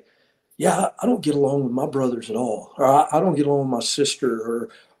wrestlers say, "Yeah, I don't get along with my brothers at all," or "I don't get along with my sister,"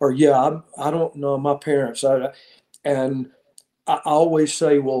 or "Yeah, I don't know my parents." And I always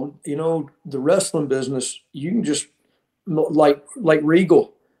say, well, the wrestling business, you can just like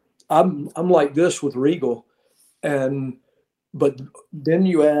Regal. I'm like this with Regal, but then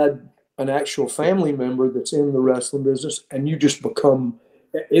you add an actual family member that's in the wrestling business, and you just become.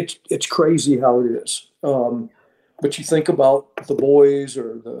 It's crazy how it is. But you think about the boys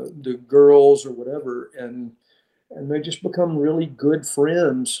or the girls or whatever, and they just become really good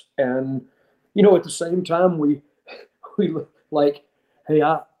friends. And, at the same time, we like, "Hey,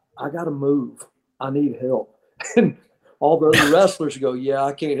 I got to move. I need help." And all the other wrestlers go, "Yeah,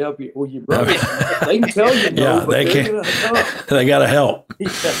 I can't help you." Well, you brother, they can tell you no, Yeah, but they can. They got to help.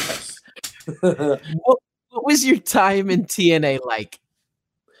 Yes. What was your time in TNA like?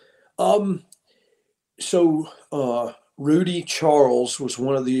 So Rudy Charles was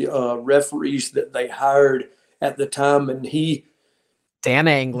one of the referees that they hired at the time, and Dan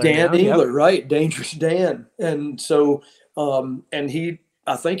Angler. Dan Angler, right? Dangerous Dan. And so,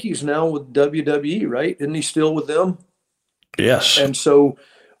 I think he's now with WWE, right? Isn't he still with them? Yes. And so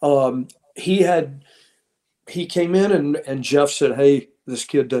he came in and Jeff said, "Hey, this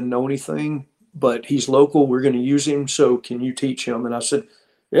kid doesn't know anything, but he's local. We're going to use him. So can you teach him?" And I said,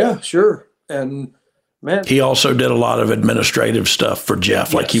 "Yeah, sure." And man, he also did a lot of administrative stuff for Jeff.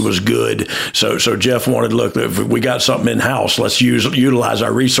 Yes. Like he was good. So Jeff wanted, look, if we got something in house, let's utilize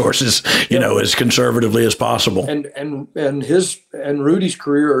our resources, as conservatively as possible. And Rudy's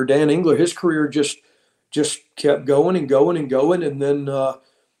career, or Dan Engler, his career just kept going and going and going. And then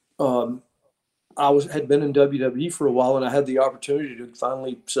had been in WWE for a while, and I had the opportunity to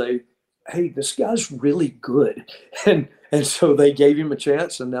finally say, "Hey, this guy's really good." And so they gave him a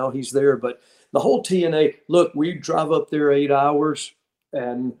chance, and now he's there. But the whole TNA, look, we drive up there 8 hours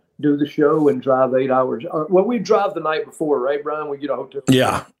and do the show and drive 8 hours. Well, we drive the night before, right, Brian? We get a hotel.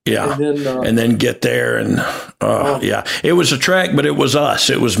 Yeah. And then get there and it was a trek, but it was us.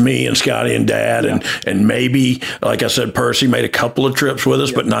 It was me and Scotty and Dad and maybe, like I said, Percy made a couple of trips with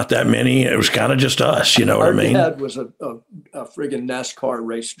us, but not that many. It was kind of just us. You know what I mean? Our dad was a friggin' NASCAR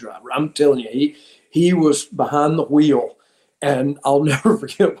race driver. I'm telling you, he was behind the wheel, and I'll never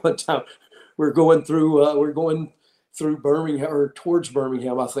forget one time we're going through Birmingham, or towards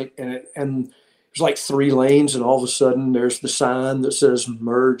Birmingham, I think, and there's like 3 lanes, and all of a sudden there's the sign that says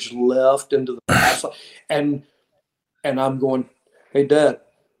merge left into the pass, and I'm going, hey dad,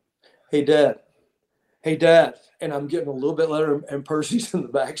 and I'm getting a little bit later, and Percy's in the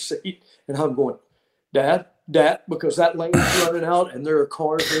back seat, and I'm going, dad, because that lane's running out and there are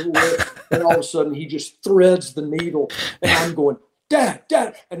cars everywhere, and all of a sudden he just threads the needle, and I'm going, dad,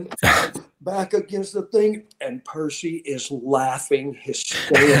 and back against the thing, and Percy is laughing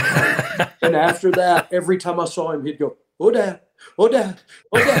hysterically. And after that, every time I saw him, he'd go, oh dad. Oh,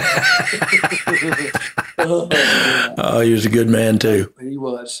 he was a good man too. He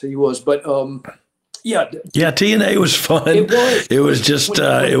was. But TNA was fun. It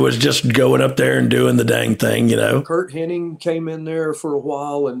was just going up there and doing the dang thing, Kurt Hennig came in there for a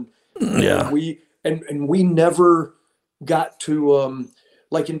while, and yeah, we never got to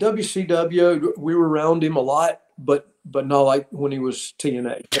like in WCW, we were around him a lot, but not like when he was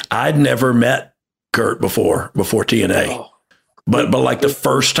TNA. I'd never met Kurt before TNA. Oh. But like the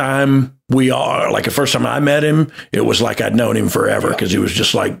first time the first time I met him, it was like I'd known him forever because he was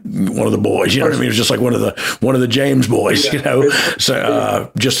just like one of the boys. You know what I mean? He was just like one of the James boys. You know,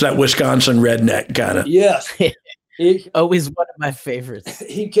 so just that Wisconsin redneck kind of. Yes. Always one of my favorites.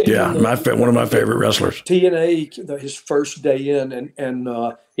 He came one of my favorite wrestlers. TNA, his first day in,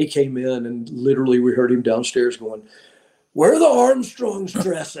 and he came in, and literally we heard him downstairs going, "Where are the Armstrongs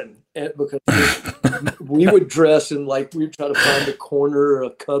dressing?" And because we would dress in like we'd try to find a corner, a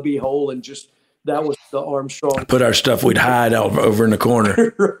cubby hole, and just that was the Armstrong. Put our stuff we'd hide over in the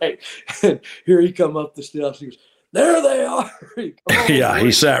corner. Right. And here he come up the steps. He goes, "There they are."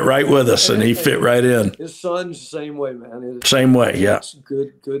 He sat right with us, and he fit right in. His son's the same way, man. Same way, yeah.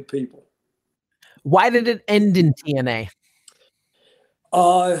 Good people. Why did it end in TNA?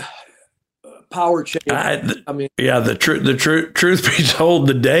 Power change. The truth be told,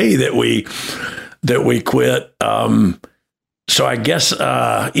 the day that we quit. So I guess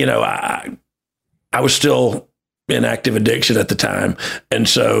I was still in active addiction at the time, and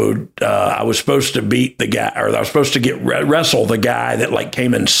so I was supposed to beat the guy, or I was supposed to wrestle the guy that like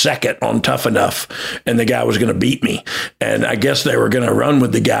came in second on Tough Enough, and the guy was going to beat me, and I guess they were going to run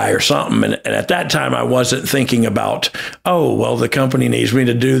with the guy or something, and at that time I wasn't thinking about, oh well, the company needs me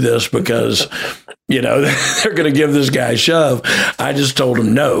to do this because they're going to give this guy a shove. I just told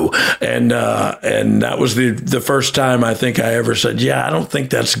him no, and that was the first time I think I ever said, yeah, I don't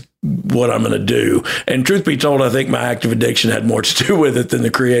think that's what I'm going to do. And truth be told, I think my active addiction had more to do with it than the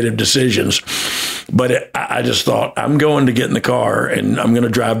creative decisions. But I just thought, I'm going to get in the car and I'm going to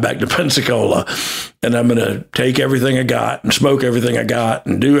drive back to Pensacola, and I'm going to take everything I got and smoke everything I got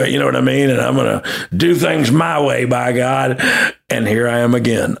and do it. You know what I mean? And I'm going to do things my way, by God. And here I am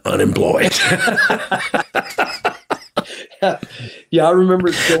again, unemployed. Yeah, I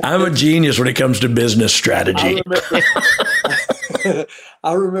remember. I'm a genius when it comes to business strategy.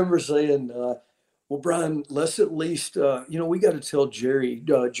 I remember saying, well, Brian, let's at least, we got to tell Jerry,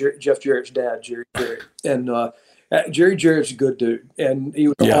 Jeff Jarrett's dad, Jerry Jarrett. And Jerry Jarrett's a good dude. And he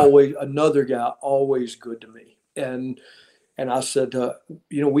was always another guy, always good to me. And I said,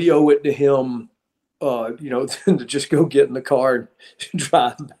 we owe it to him, to just go get in the car and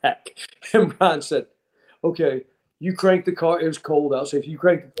drive back. And Brian said, okay, you crank the car. It was cold out. So if you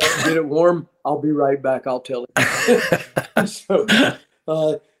crank the car and get it warm, I'll be right back. I'll tell him.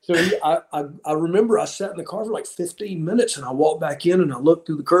 I remember I sat in the car for like 15 minutes, and I walked back in and I looked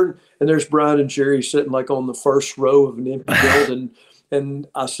through the curtain, and there's Brian and Jerry sitting like on the first row of an empty building. And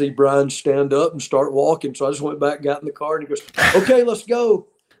I see Brian stand up and start walking. So I just went back, got in the car, and he goes, okay, let's go.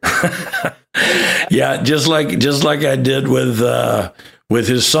 Yeah. Just like I did with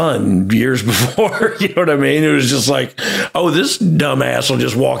his son years before. You know what I mean? It was just like, oh, this dumbass will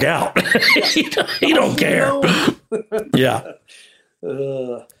just walk out. he don't care. Yeah.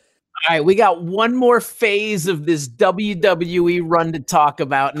 All right, we got one more phase of this WWE run to talk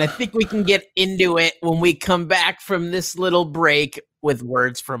about, and I think we can get into it when we come back from this little break with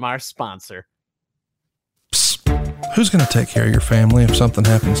words from our sponsor. Who's going to take care of your family if something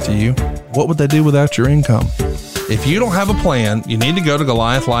happens to you? What would they do without your income? If you don't have a plan, you need to go to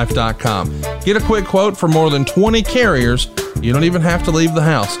GoliathLife.com. Get a quick quote for more than 20 carriers. You don't even have to leave the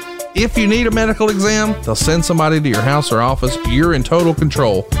house. If you need a medical exam, they'll send somebody to your house or office. You're in total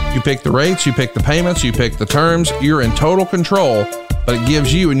control. You pick the rates, you pick the payments, you pick the terms. You're in total control, but it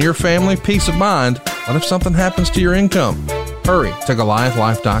gives you and your family peace of mind. What if something happens to your income? Hurry to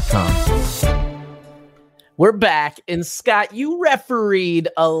GoliathLife.com. We're back, and Scott, you refereed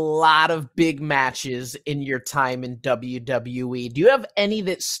a lot of big matches in your time in WWE. Do you have any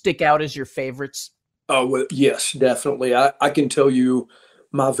that stick out as your favorites? Oh, well, yes, definitely. I can tell you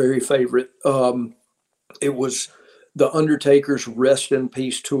my very favorite. It was the Undertaker's Rest in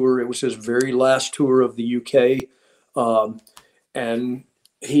Peace tour. It was his very last tour of the UK, and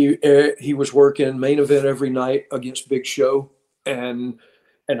he was working main event every night against Big Show, and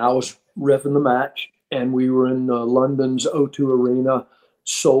I was reffing the match. And we were in London's O2 Arena.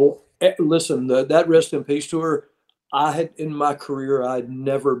 So, listen, that Rest in Peace tour, in my career, I'd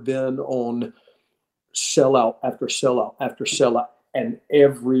never been on sellout after sellout after sellout. And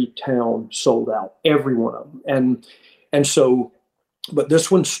every town sold out, every one of them. And so, but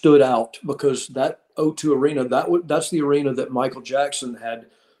this one stood out because that O2 Arena, that's the arena that Michael Jackson had,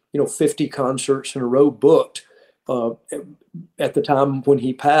 50 concerts in a row booked at the time when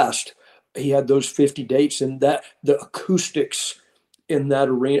he passed. He had those 50 dates, and the acoustics in that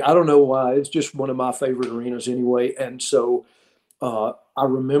arena, I don't know why, it's just one of my favorite arenas anyway. And so I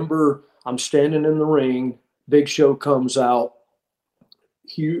remember I'm standing in the ring. Big Show comes out.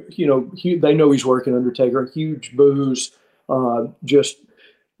 They know he's working Undertaker. Huge boos, just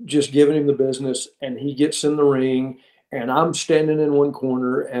giving him the business. And he gets in the ring, and I'm standing in one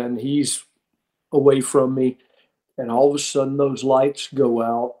corner, and he's away from me. And all of a sudden, those lights go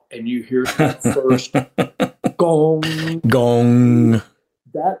out, and you hear that first gong, gong.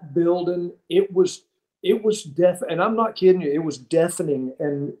 That building, it was deaf, and I'm not kidding you. It was deafening,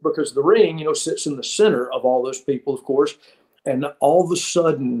 and because the ring, sits in the center of all those people, of course. And all of a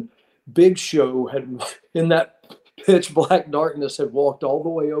sudden, Big Show had, in that pitch black darkness, had walked all the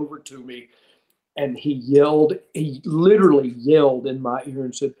way over to me, and he literally yelled in my ear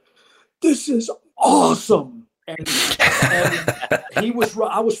and said, "This is awesome." And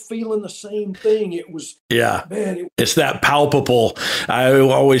I was feeling the same thing. It was, man, it's that palpable. I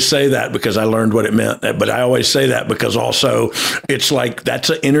always say that because I learned what it meant, but I always say that because also it's like, that's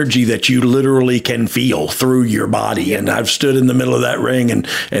an energy that you literally can feel through your body. And I've stood in the middle of that ring and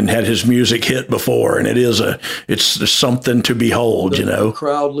had his music hit before. And it's something to behold, The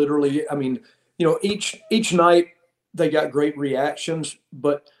crowd literally, each night they got great reactions,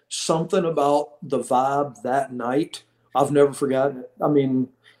 but something about the vibe that night, I've never forgotten it.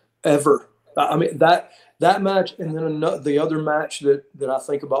 Ever. That match, and then the other match that I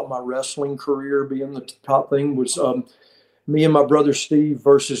think about my wrestling career being the top thing was me and my brother Steve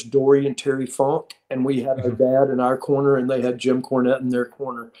versus Dory and Terry Funk, and we had our dad in our corner, and they had Jim Cornette in their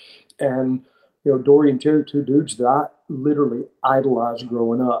corner. And Dory and Terry, two dudes that I literally idolized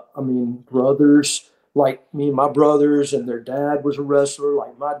growing up. Brothers. Like me and my brothers, and their dad was a wrestler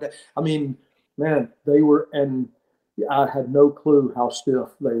like my dad. Man, they were, and I had no clue how stiff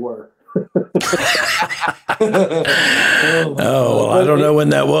they were. I don't know when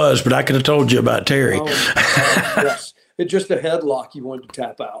that was, but I could have told you about Terry. Yes, it's just a headlock you wanted to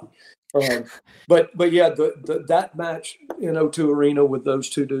tap out. But yeah, that match in O2 Arena with those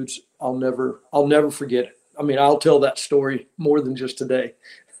two dudes, I'll never forget it. I'll tell that story more than just today.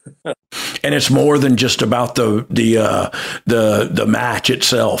 And it's more than just about the match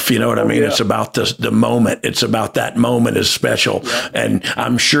itself. You know what I mean? Yeah. It's about the moment. It's about that moment is special. Yeah. And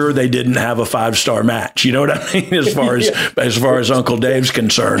I'm sure they didn't have a 5-star match. You know what I mean? As far as Uncle Dave's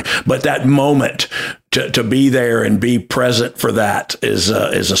concerned, but that moment to be there and be present for that is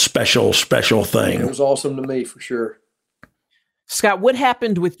a special thing. It was awesome to me for sure. Scott, what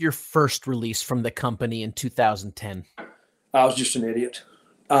happened with your first release from the company in 2010? I was just an idiot.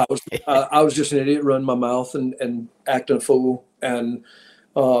 I was just an idiot running my mouth and acting a fool. And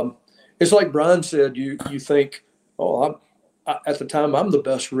it's like Brian said, you think, at the time, I'm the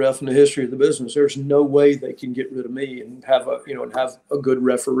best ref in the history of the business. There's no way they can get rid of me and have a good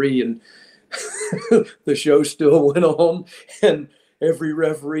referee. And the show still went on, and every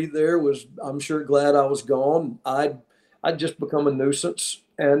referee there was, I'm sure, glad I was gone. I'd just become a nuisance.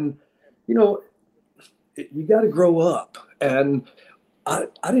 And, you got to grow up. And I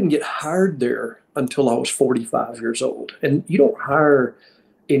didn't get hired there until I was 45 years old. And you don't hire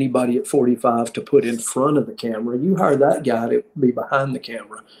anybody at 45 to put in front of the camera. You hire that guy to be behind the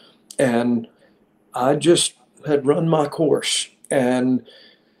camera. And I just had run my course. And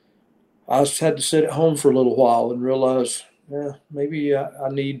I had to sit at home for a little while and realize, maybe I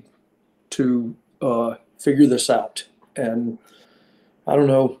need to figure this out. And I don't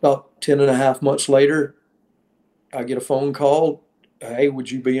know, about 10 and a half months later, I get a phone call. Hey, would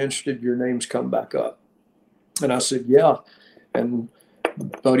you be interested? Your name's come back up. And I said, yeah. And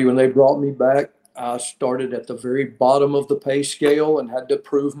buddy, when they brought me back, I started at the very bottom of the pay scale and had to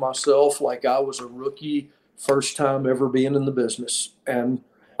prove myself like I was a rookie, first time ever being in the business. And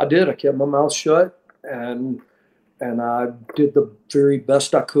I did. I kept my mouth shut and I did the very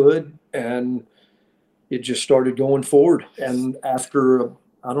best I could. And it just started going forward. And after,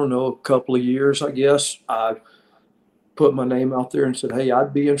 a couple of years, I guess, I put my name out there and said, hey,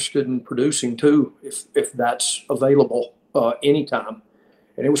 I'd be interested in producing too, if that's available anytime.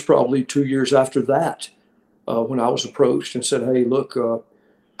 And it was probably 2 years after that when I was approached and said, hey, look, I'd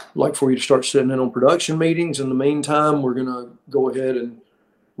like for you to start sitting in on production meetings. In the meantime, we're going to go ahead and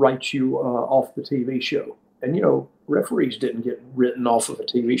write you off the TV show. And, referees didn't get written off of a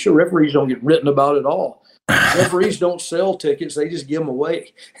TV show. Referees don't get written about at all. Referees don't sell tickets. They just give them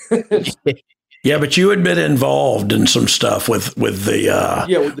away. Yeah, but you had been involved in some stuff with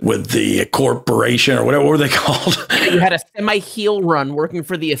the corporation or whatever. What were they called? You had a semi-heel run working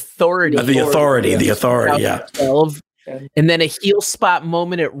for the Authority. The Authority, yeah. And then a heel spot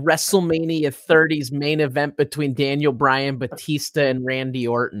moment at WrestleMania 30's main event between Daniel Bryan, Batista, and Randy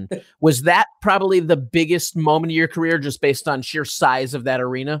Orton. Was that probably the biggest moment of your career just based on sheer size of that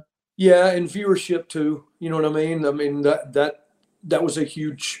arena? Yeah, and viewership too. You know what I mean? I mean that was a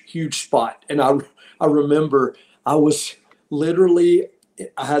huge spot. And I remember I was literally,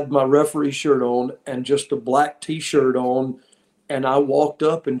 I had my referee shirt on and just a black T-shirt on, and I walked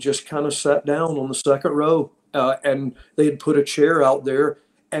up and just kind of sat down on the second row. And they had put a chair out there,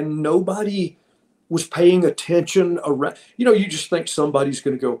 and nobody was paying attention around. You know, you just think somebody's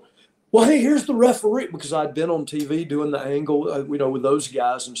going to go, well, hey, here's the referee, because I'd been on TV doing the angle, with those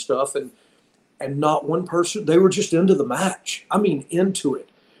guys and stuff, and not one person. They were just into the match. I mean, into it.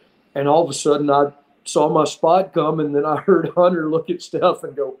 And all of a sudden, I saw my spot come, and then I heard Hunter look at Steph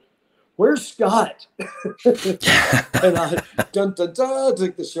and go, "Where's Scott?" And I took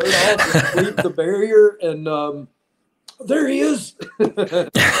the shirt off and leaped the barrier, and there he is. And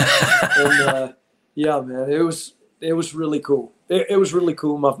yeah, man, it was really cool. It was really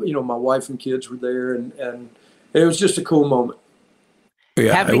cool. My wife and kids were there, and it was just a cool moment.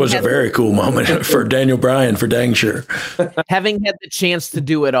 Yeah, it was a very cool moment for Daniel Bryan, for dang sure. Having had the chance to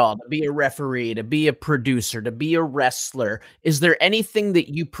do it all, to be a referee, to be a producer, to be a wrestler, is there anything that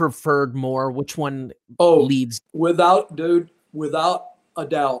you preferred more? Which one leads? Without a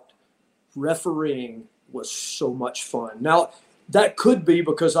doubt, refereeing was so much fun. Now, that could be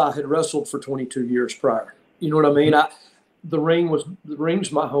because I had wrestled for 22 years prior. You know what I mean? The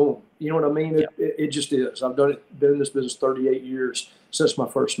ring's my home. You know what I mean? It just is. I've been in this business 38 years since my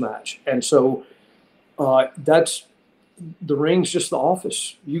first match. And so that's the ring's just the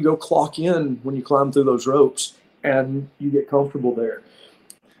office. You go clock in when you climb through those ropes, and you get comfortable there.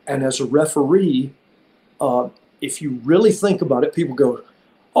 And as a referee, if you really think about it, people go,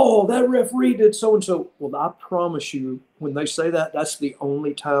 "Oh, that referee did so-and-so." Well, I promise you, when they say that, that's the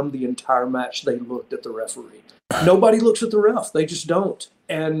only time the entire match they looked at the referee. Nobody looks at the ref. They just don't.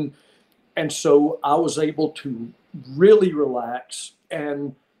 And so I was able to really relax.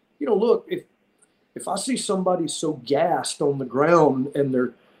 And, look, if I see somebody so gassed on the ground and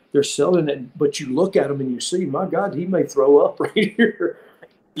they're selling it, but you look at them and you see, my God, he may throw up right here.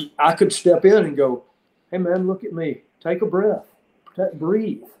 I could step in and go, "Hey, man, look at me. Take a breath.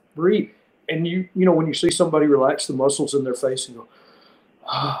 Breathe. And when you see somebody relax the muscles in their face and go,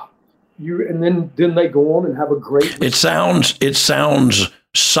 and then they go on and have a great. It sounds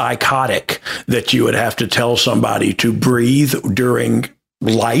psychotic that you would have to tell somebody to breathe during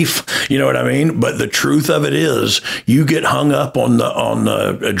life. You know what I mean? But the truth of it is, you get hung up on the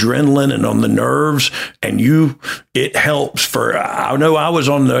adrenaline and on the nerves, and it helps. For I know I was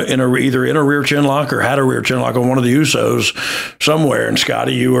either in a rear chin lock or had a rear chin lock on one of the Usos somewhere. And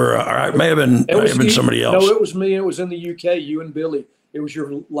Scotty, you were, it may have been somebody else. No, it was me. It was in the UK. You and Billy. It was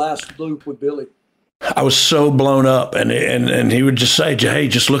your last loop with Billy. I was so blown up, and he would just say, "Hey,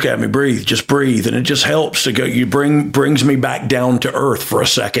 just look at me, just breathe," and it just helps to go. Brings me back down to earth for a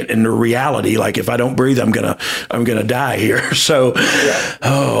second into reality. Like, if I don't breathe, I'm gonna die here. So,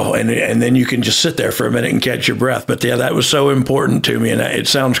 and then you can just sit there for a minute and catch your breath. But yeah, that was so important to me, and it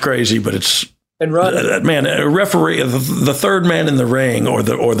sounds crazy, but it's. And right, man, a referee, the third man in the ring, or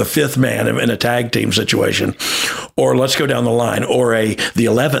the fifth man in a tag team situation, or let's go down the line, or the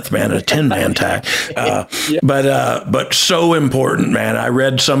 11th man in a 10-man tag. But so important, man. I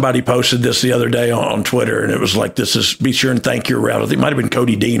read somebody posted this the other day on Twitter, and it was like, be sure and thank your refs. It might have been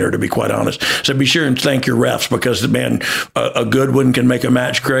Cody Deaner, to be quite honest. So be sure and thank your refs, because a good one can make a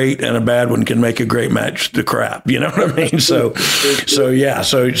match great, and a bad one can make a great match the crap. You know what I mean? So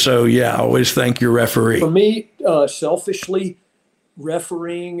yeah, always thank your referee. For me, selfishly,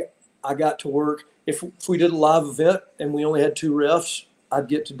 refereeing, I got to work. If we did a live event and we only had 2 refs, I'd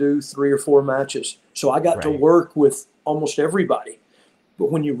get to do 3 or 4 matches. So I got to work with almost everybody.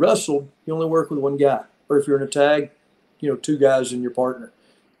 But when you wrestled, you only work with one guy. Or if you're in a tag, 2 guys and your partner.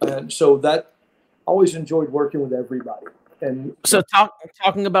 And so that, I always enjoyed working with everybody. And so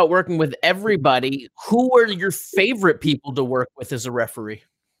talking about working with everybody, who were your favorite people to work with as a referee?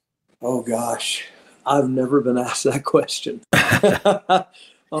 Oh gosh, I've never been asked that question.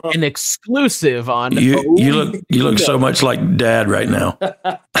 An exclusive on you look so much like Dad right now.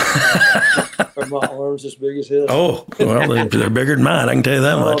 Are my arms as big as his? Oh, well, they're bigger than mine. I can tell you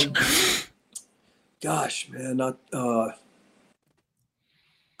that much. Gosh, man,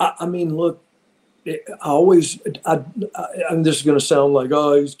 I mean, look, I'm just going to sound like,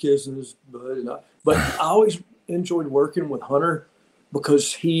 he's kissing his butt, but I always enjoyed working with Hunter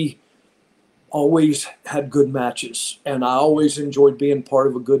because he always had good matches, and I always enjoyed being part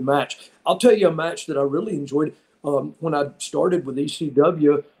of a good match. I'll tell you a match that I really enjoyed when I started with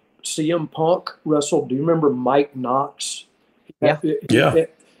ECW, CM Punk wrestled. Do you remember Mike Knox? Yeah.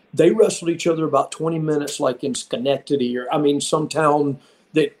 They wrestled each other about 20 minutes, like in Schenectady, or some town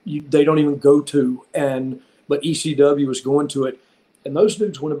that they don't even go to. But ECW was going to it, and those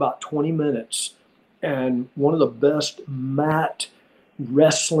dudes went about 20 minutes. And one of the best mat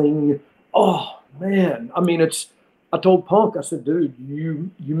wrestling. Oh man, I told Punk, I said, dude,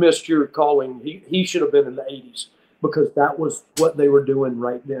 you missed your calling. He should have been in the 80s because that was what they were doing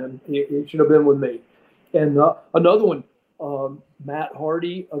right then. It should have been with me. And another one. Matt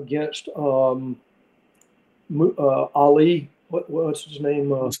Hardy against Ali. What's his name?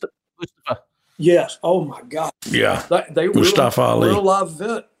 Mustafa. Yes. Oh my God. Yeah. They Mustafa Ali. Real live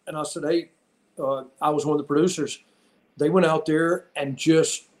event, and I said, hey, I was one of the producers. They went out there and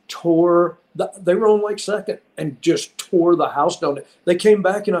just tore. They were on like second and just tore the house down. They came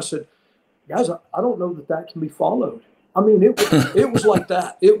back and I said, guys, I don't know that can be followed. It was like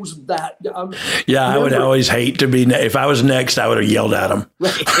that. It was that. I would always hate to be. If I was next, I would have yelled at him.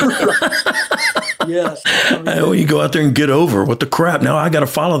 Yes. You go out there and get over. What the crap? Now I got to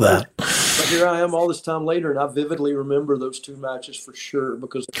follow that. But here I am all this time later, and I vividly remember those two matches for sure.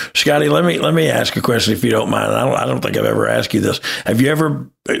 Because Scotty, let me ask a question if you don't mind. I don't think I've ever asked you this. Have you ever?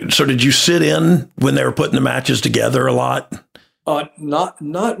 So did you sit in when they were putting the matches together a lot?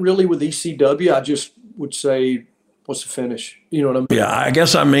 Not really with ECW. I just would say, what's the finish? You know what I mean? Yeah, I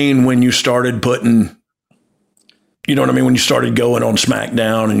guess when you started putting, you know what I mean? When you started going on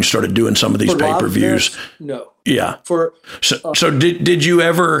SmackDown and you started doing some of these pay-per-views. No. Yeah. So did you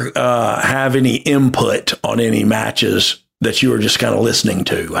ever have any input on any matches that you were just kind of listening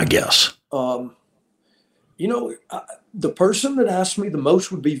to, I guess? The person that asked me the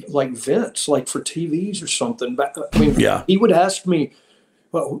most would be like Vince, like for TVs or something. He would ask me,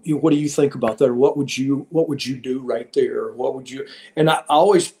 well, what do you think about that? Or what would you do right there? Or what would you? And I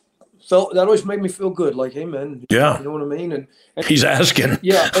always felt that always made me feel good. Like, hey man, yeah, you know what I mean? And he's asking.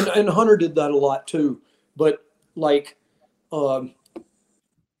 Yeah. And Hunter did that a lot too. But like, as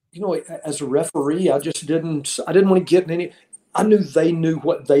a referee, I didn't want to get in any, I knew they knew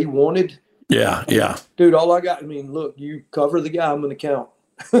what they wanted. Yeah. Yeah. Dude, all I got, look, you cover the guy, I'm going to count.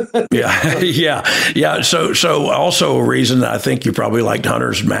 Yeah. So also a reason that I think you probably liked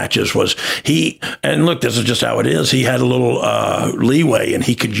Hunter's matches was and look, this is just how it is. He had a little leeway and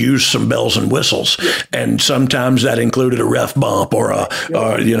he could use some bells and whistles. Yeah. And sometimes that included a ref bump or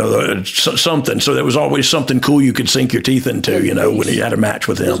something. So there was always something cool you could sink your teeth into, when he had a match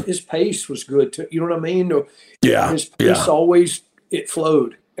with him. His pace was good too. You know what I mean? Yeah. His pace always, it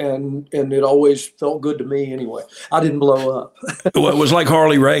flowed. And it always felt good to me anyway. I didn't blow up. Well, it was like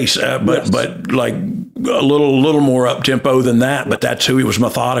Harley Race, but like a little more up tempo than that. But that's who he was,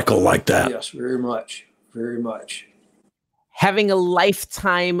 methodical like that. Yes, very much, very much. Having a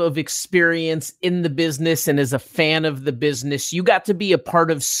lifetime of experience in the business and as a fan of the business, you got to be a part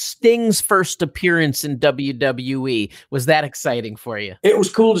of Sting's first appearance in WWE. Was that exciting for you? It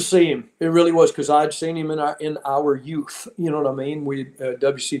was cool to see him. It really was, because I'd seen him in our youth. You know what I mean?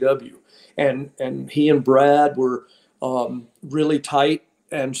 WCW, and he and Brad were really tight,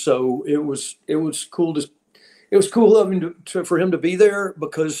 and so it was cool of him for him to be there,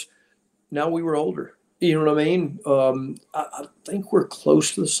 because now we were older. You know what I mean? I think we're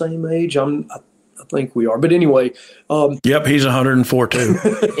close to the same age. I think we are. But anyway. Yep, he's 104 too.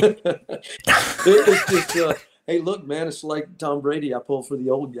 It's just, hey, look, man, it's like Tom Brady. I pull for the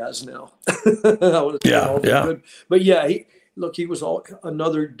old guys now. Yeah. But yeah, he was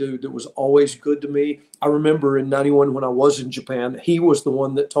another dude that was always good to me. I remember in '91 when I was in Japan, he was the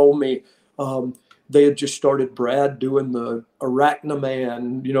one that told me they had just started Brad doing the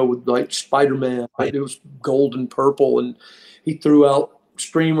Arachnaman, with like Spider-Man. Right? It was gold and purple, and he threw out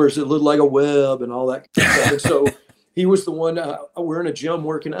streamers that looked like a web and all that kind of stuff. And so he was the one. We're in a gym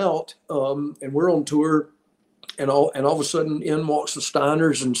working out, and we're on tour, and all of a sudden in walks the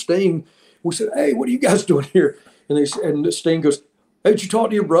Steiners and Sting. We said, "Hey, what are you guys doing here?" And Sting goes, "Hey, did you talk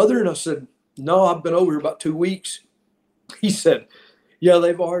to your brother?" And I said, "No, I've been over here about 2 weeks." He said, "Yeah,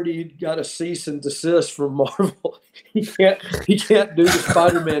 they've already got a cease and desist from Marvel. He can't do the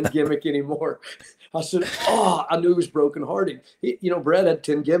Spider-Man gimmick anymore." I said, "Oh, I knew he was brokenhearted." Brad had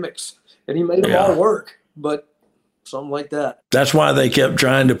 10 gimmicks, and he made them all work, but something like that. That's why they kept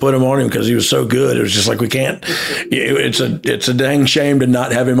trying to put him on him, because he was so good. It was just like, we can't. It's a dang shame to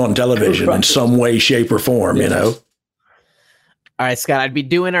not have him on television in some way, shape, or form. Yes. All right, Scott, I'd be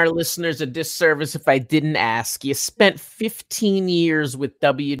doing our listeners a disservice if I didn't ask. You spent 15 years with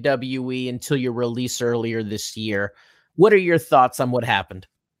WWE until your release earlier this year. What are your thoughts on what happened?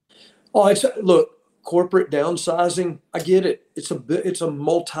 Oh, look, corporate downsizing, I get it. It's a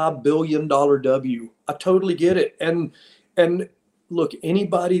multi-billion-dollar W. I totally get it. And look,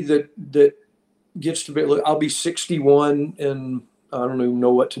 anybody that gets to be, look, I'll be 61 and I don't even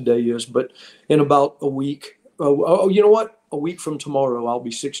know what today is, but in about a week. Oh, you know what? A week from tomorrow, I'll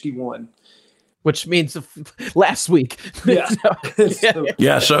be 61. Which means last week. Yeah.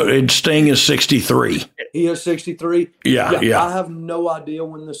 So Sting is 63. He is 63. Yeah. I have no idea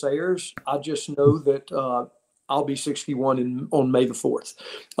when this airs. I just know that I'll be 61 on May the 4th.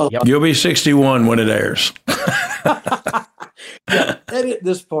 You'll be 61 when it airs. Yeah, edit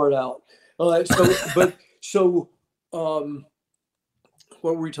this part out. What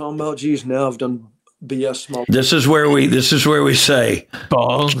were we talking about? Geez, now I've done BS. This is where we say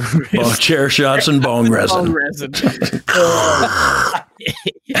bong chair shots and bong resin. Bong resin.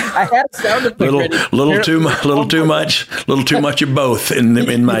 I had sound effect little too much of both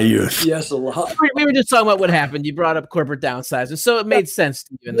in my youth. Yes, a lot. We were just talking about what happened. You brought up corporate downsizing, so it made sense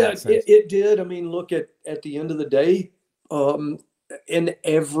to you in that sense. It did. I mean, look at the end of the day. In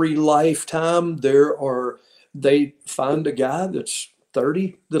every lifetime, they find a guy that's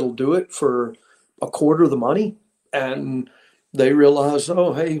 30 that'll do it for a quarter of the money, and they realize,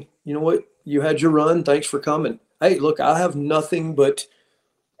 oh, hey, you know what? You had your run. Thanks for coming. Hey, look, I have nothing but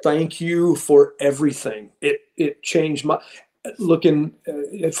thank you for everything. It changed my looking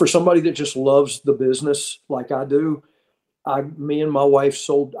for somebody that just loves the business like I do. Me and my wife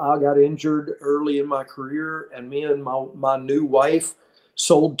I got injured early in my career, and me and my new wife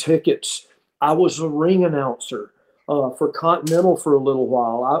sold tickets. I was a ring announcer for Continental for a little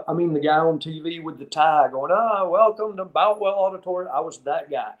while. I mean, the guy on TV with the tie going, welcome to Boutwell Auditorium. I was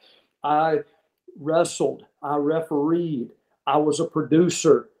that guy. I wrestled. I refereed. I was a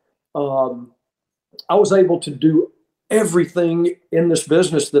producer. I was able to do everything in this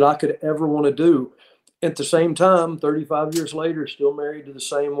business that I could ever want to do. At the same time, 35 years later, still married to the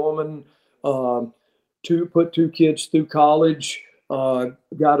same woman, put two kids through college, got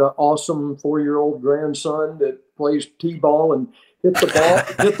an awesome 4-year-old grandson that plays t-ball and hit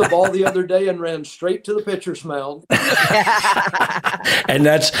the ball the other day and ran straight to the pitcher's mound.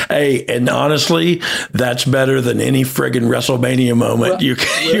 And honestly, that's better than any friggin' WrestleMania moment you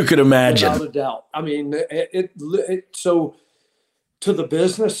could imagine. Without a doubt. I mean, so to the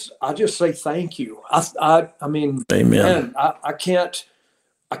business, I just say thank you. I mean, amen. Man, I can't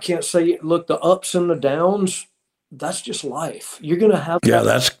say, look, the ups and the downs, that's just life. You're going to have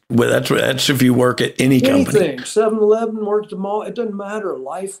that's if you work at any company. Anything, 7-Eleven, work at the mall, it doesn't matter.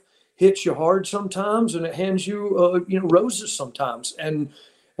 Life hits you hard sometimes, and it hands you roses sometimes. And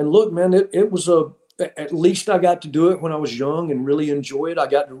look, man, it was at least I got to do it when I was young and really enjoy it. I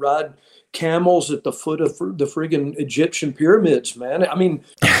got to ride camels at the foot of the friggin' Egyptian pyramids, man. I mean,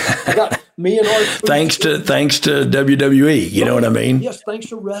 I got me and our thanks to WWE, you know what I mean? Yes, thanks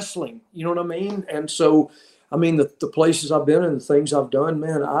to wrestling, you know what I mean? And so, I mean, the places I've been and the things I've done,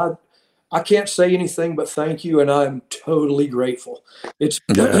 man, I can't say anything but thank you, and I'm totally grateful. It's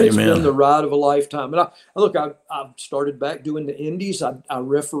been the ride of a lifetime. And I started back doing the indies. I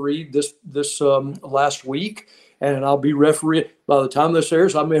refereed this last week, and I'll be refereeing by the time this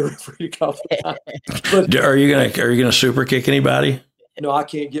airs. I may referee a couple of times. But are you gonna super kick anybody? No, I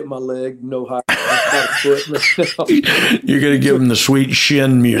can't get my leg no higher than a foot. You're gonna give them the sweet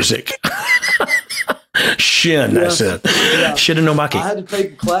shin music. Shin, I said. Yeah. Shin no maki. I had to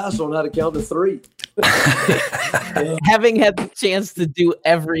take a class on how to count to 3. Having had the chance to do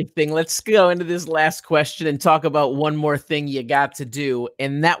everything, let's go into this last question and talk about one more thing you got to do,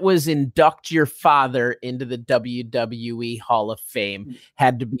 and that was induct your father into the WWE Hall of Fame.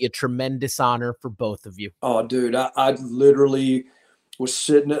 Had to be a tremendous honor for both of you. Oh, dude, I literally was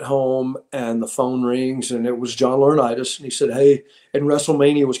sitting at home and the phone rings, and it was John Laurinaitis, and he said, hey, and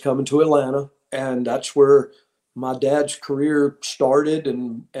WrestleMania was coming to Atlanta. And that's where my dad's career started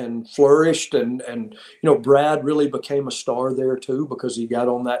and flourished. And Brad really became a star there too, because he got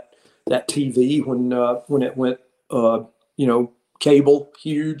on that TV when it went, cable,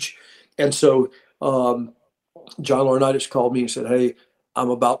 huge. And so John Laurinaitis called me and said, hey, I'm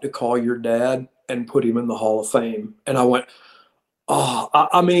about to call your dad and put him in the Hall of Fame. And I went,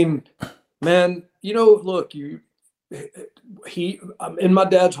 I mean, man, look, in my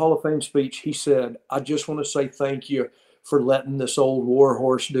dad's Hall of Fame speech, he said, I just want to say thank you for letting this old war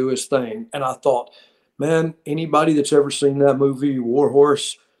horse do his thing. And I thought, man, anybody that's ever seen that movie, War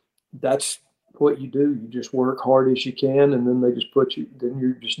Horse, that's what you do. You just work hard as you can, and then they just then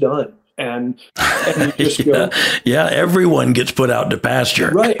you're just done. And you just go, yeah, everyone gets put out to pasture.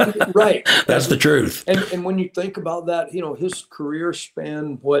 Right. That's the truth. And when you think about that, his career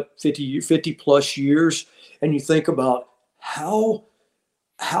span, 50 plus years, and you think about how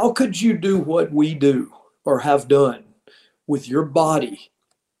could you do what we do or have done with your body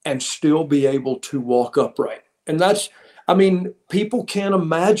and still be able to walk upright? And people can't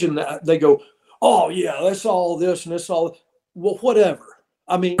imagine that. They go, oh yeah, that's all this and that's all. Well, whatever.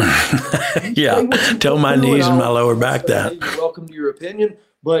 Yeah. Tell my knees and my lower back that. Hey, you're welcome to your opinion,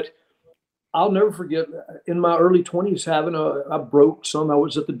 but I'll never forget in my early 20s I broke some. I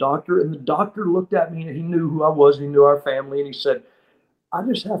was at the doctor, and the doctor looked at me, and he knew who I was. He knew our family, and he said, I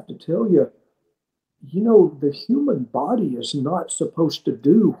just have to tell you, the human body is not supposed to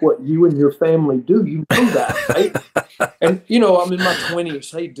do what you and your family do. You know that, right? And, I'm in my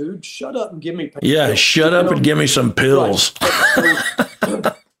 20s. Hey, dude, shut up and give me pain. Yeah, shut up and give me some pills.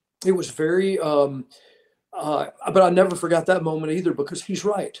 Right. It was very, but I never forgot that moment either, because he's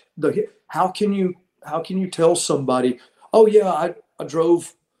right. How can you tell somebody, oh yeah, I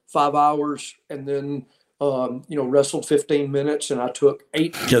drove 5 hours and then wrestled 15 minutes and I took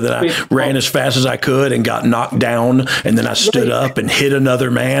 8. Yeah, then I ran as fast as I could and got knocked down, and then I stood up and hit another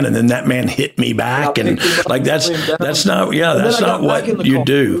man, and then that man hit me back, and like that's not what you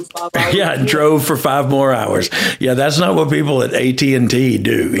do. Yeah, I drove for 5 more hours. Yeah, that's not what people at AT&T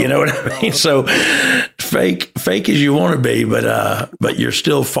do. You know what I mean? So fake as you want to be, but you're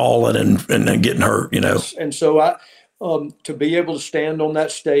still falling and getting hurt. And so to be able to stand on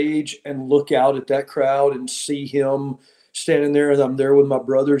that stage and look out at that crowd and see him standing there, and I'm there with my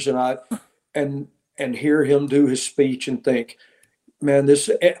brothers, and hear him do his speech and think, man,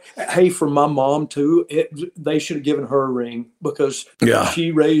 hey, for my mom too, they should have given her a ring, because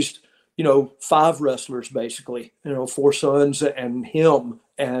she raised, 5 wrestlers basically, 4 sons and him,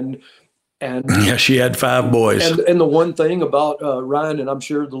 and yeah, she had 5 boys. And the one thing about Ryan, and I'm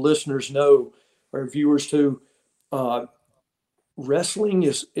sure the listeners know, or viewers too, wrestling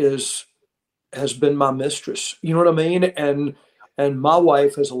has been my mistress. You know what I mean? And my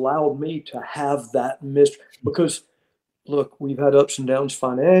wife has allowed me to have that mistress, because look, we've had ups and downs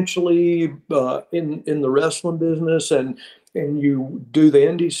financially in the wrestling business, and you do the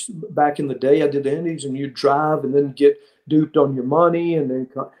indies. Back in the day, I did the indies, and you drive and then get duped on your money, and then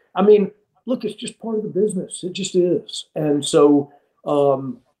look, it's just part of the business. It just is. And so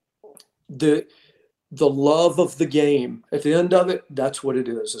the love of the game, at the end of it, that's what it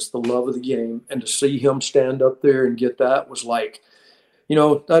is. It's the love of the game. And to see him stand up there and get that was like,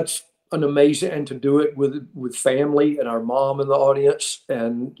 that's an amazing, and to do it with family and our mom in the audience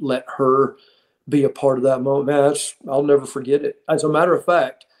and let her be a part of that moment, man, I'll never forget it. As a matter of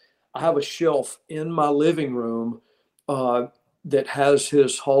fact, I have a shelf in my living room that has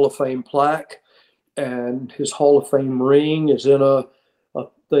his Hall of Fame plaque, and his Hall of Fame ring is in an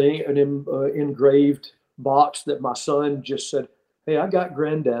engraved box that my son just said, hey, I got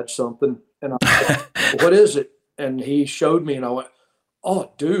granddad something. And I said, what is it? And he showed me, and I went,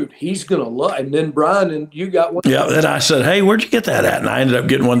 oh, dude, he's going to love. And then Brian, and you got one. Yeah. Then I said, hey, where'd you get that at? And I ended up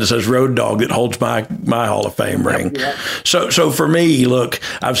getting one that says Road Dogg that holds my Hall of Fame ring. Yeah. So for me, look,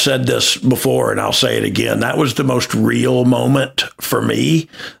 I've said this before and I'll say it again. That was the most real moment for me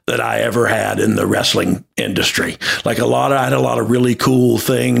that I ever had in the wrestling industry. Like I had a lot of really cool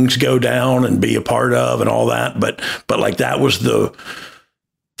things go down and be a part of and all that. But like that was the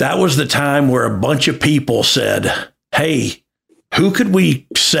time where a bunch of people said, hey, who could we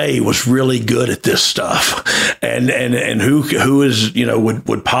say was really good at this stuff, and who is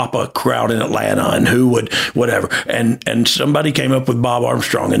would pop a crowd in Atlanta, and who would whatever, and somebody came up with Bob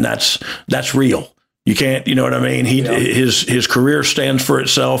Armstrong, and that's real. You can't, you know what I mean? His career stands for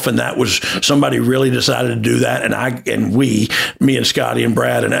itself, and that was somebody really decided to do that, and me and Scotty and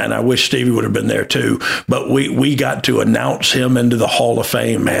Brad, and I wish Stevie would have been there too, but we got to announce him into the Hall of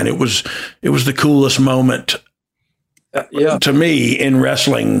Fame. Man, it was the coolest moment. To me in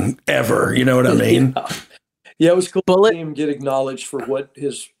wrestling ever, you know what I mean? Yeah, it was cool to see him get acknowledged for what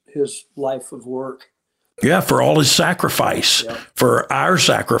his life of work. Yeah, for all his sacrifice, for our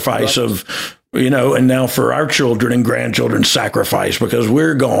sacrifice of, and now for our children and grandchildren's sacrifice, because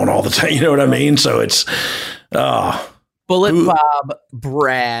we're gone all the time. You know what I mean? So it's Bullet Bob,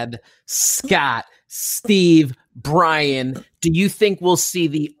 Brad, Scott, Steve, Brian, do you think we'll see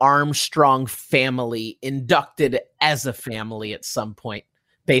the Armstrong family inducted as a family at some point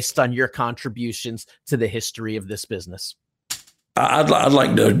based on your contributions to the history of this business? I'd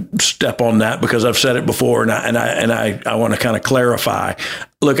like to step on that because I've said it before, and I want to kind of clarify.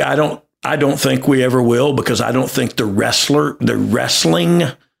 Look, I don't think we ever will, because I don't think the wrestling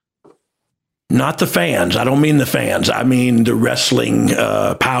Not the fans. I don't mean the fans. I mean the wrestling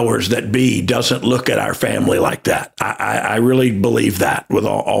powers that be doesn't look at our family like that. I really believe that with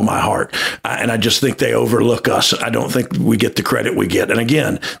all my heart. And I just think they overlook us. I don't think we get the credit we get. And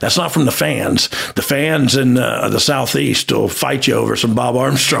again, that's not from the fans. The fans in the Southeast will fight you over some Bob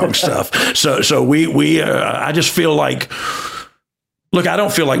Armstrong stuff. So we I just feel like, look, I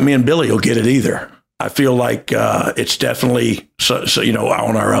don't feel like me and Billy will get it either. I feel like it's definitely,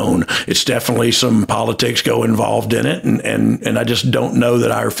 on our own. It's definitely some politics go involved in it. And I just don't know that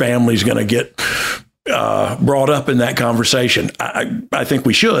our family's going to get brought up in that conversation. I think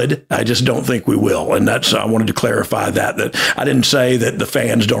we should. I just don't think we will. And I wanted to clarify that I didn't say that the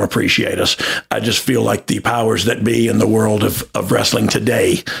fans don't appreciate us. I just feel like the powers that be in the world of wrestling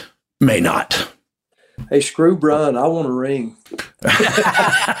today may not. Hey, screw Brian. I want a ring.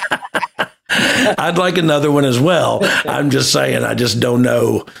 I'd like another one as well. I'm just saying, I just don't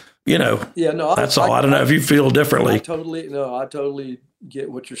know, Yeah, no, that's all. I don't know if you feel differently. I totally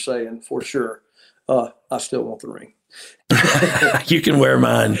get what you're saying for sure. I still want the ring. You can wear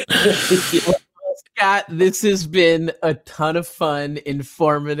mine. Scott, this has been a ton of fun,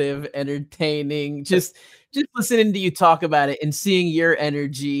 informative, entertaining. Just listening to you talk about it and seeing your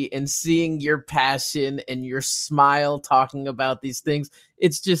energy and seeing your passion and your smile talking about these things.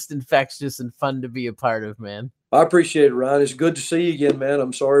 It's just infectious and fun to be a part of, man. I appreciate it, Ryan. It's good to see you again, man.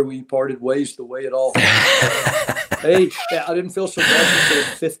 I'm sorry we parted ways the way it all happened. Hey, I didn't feel so bad until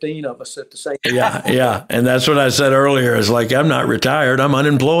 15 of us at the same time. Yeah. And that's what I said earlier. Is like, I'm not retired. I'm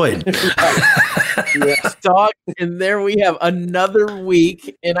unemployed. Yes, dog. And there we have another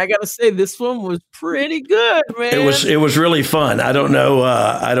week. And I got to say, this one was pretty good, man. It was really fun. I don't know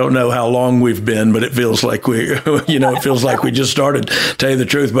how long we've been, but it feels like it feels like we just started, to tell you the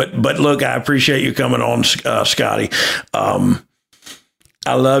truth. But look, I appreciate you coming on, Scotty.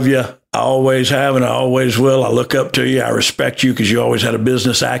 I love you. I always have, and I always will. I look up to you. I respect you because you always had a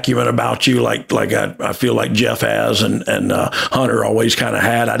business acumen about you, like I feel like Jeff has, and Hunter always kind of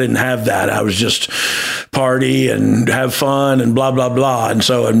had. I didn't have that. I was just party and have fun and blah, blah, blah. And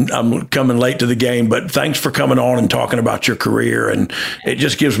so I'm coming late to the game, but thanks for coming on and talking about your career. And it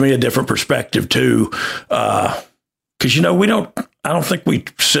just gives me a different perspective too. Because, I don't think we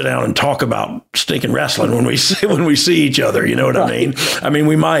sit down and talk about stinking wrestling when we see each other. You know what I mean? I mean,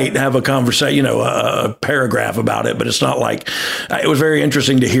 we might have a conversation, a paragraph about it, but it's not like. It was very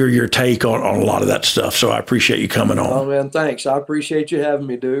interesting to hear your take on a lot of that stuff. So I appreciate you coming on. Oh man, thanks. I appreciate you having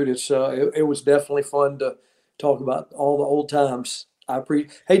me, dude. It was definitely fun to talk about all the old times.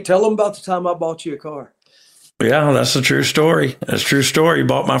 Hey, tell them about the time I bought you a car. Yeah, that's a true story. That's a true story. He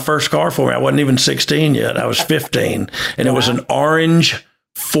bought my first car for me. I wasn't even 16 yet. I was 15. And it was an orange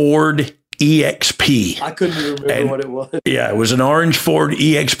Ford EXP. I couldn't even remember what it was. Yeah, it was an orange Ford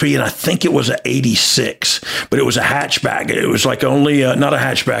EXP, and I think it was an 86, but it was a hatchback. It was like only, not a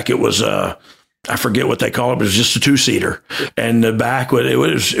hatchback. It was, I forget what they call it, but it was just a two-seater. And the back, it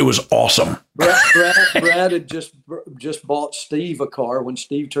was awesome. Brad had just bought Steve a car when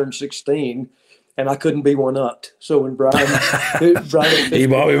Steve turned 16. And I couldn't be one upped. So when Brian he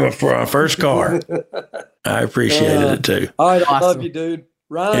bought me my first car. I appreciated it too. All right, I love you, dude.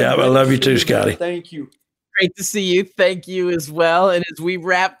 Ryan, yeah, I love you too, Scotty. Thank you. Great to see you. Thank you as well. And as we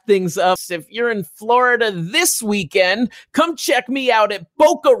wrap things up, if you're in Florida this weekend, come check me out at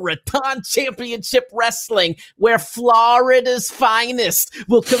Boca Raton Championship Wrestling, where Florida's finest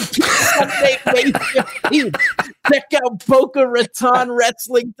will compete Sunday, May 15th. Check out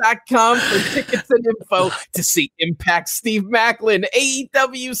BocaRatonWrestling.com for tickets and info to see Impact Steve Macklin,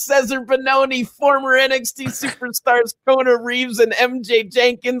 AEW Cesar Bononi, former NXT superstars Kona Reeves and MJ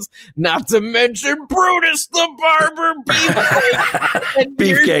Jenkins, not to mention Brutus the Barber Beefcake.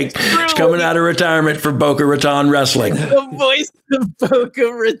 Beefcake is coming out of retirement for Boca Raton Wrestling. The voice of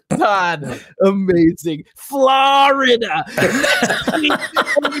Boca Raton. Amazing. Florida. Next week,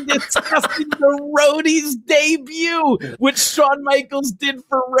 we'll be discussing the Roadies debut, which Shawn Michaels did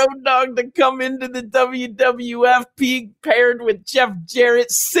for Road Dogg to come into the WWF, being paired with Jeff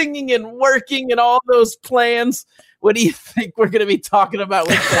Jarrett, singing and working and all those plans. What do you think we're going to be talking about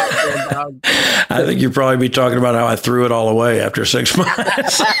with that, Dog? I think you'll probably be talking about how I threw it all away after 6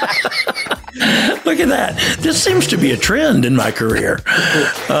 months. Look at that. This seems to be a trend in my career.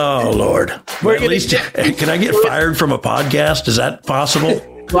 Oh, Lord. At least, can I get fired from a podcast? Is that possible?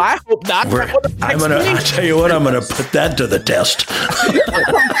 Well, I hope not. I tell you what, I'm going to put that to the test.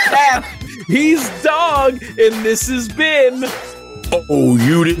 He's Dog, and this has been... Oh,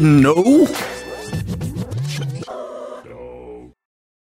 you didn't know?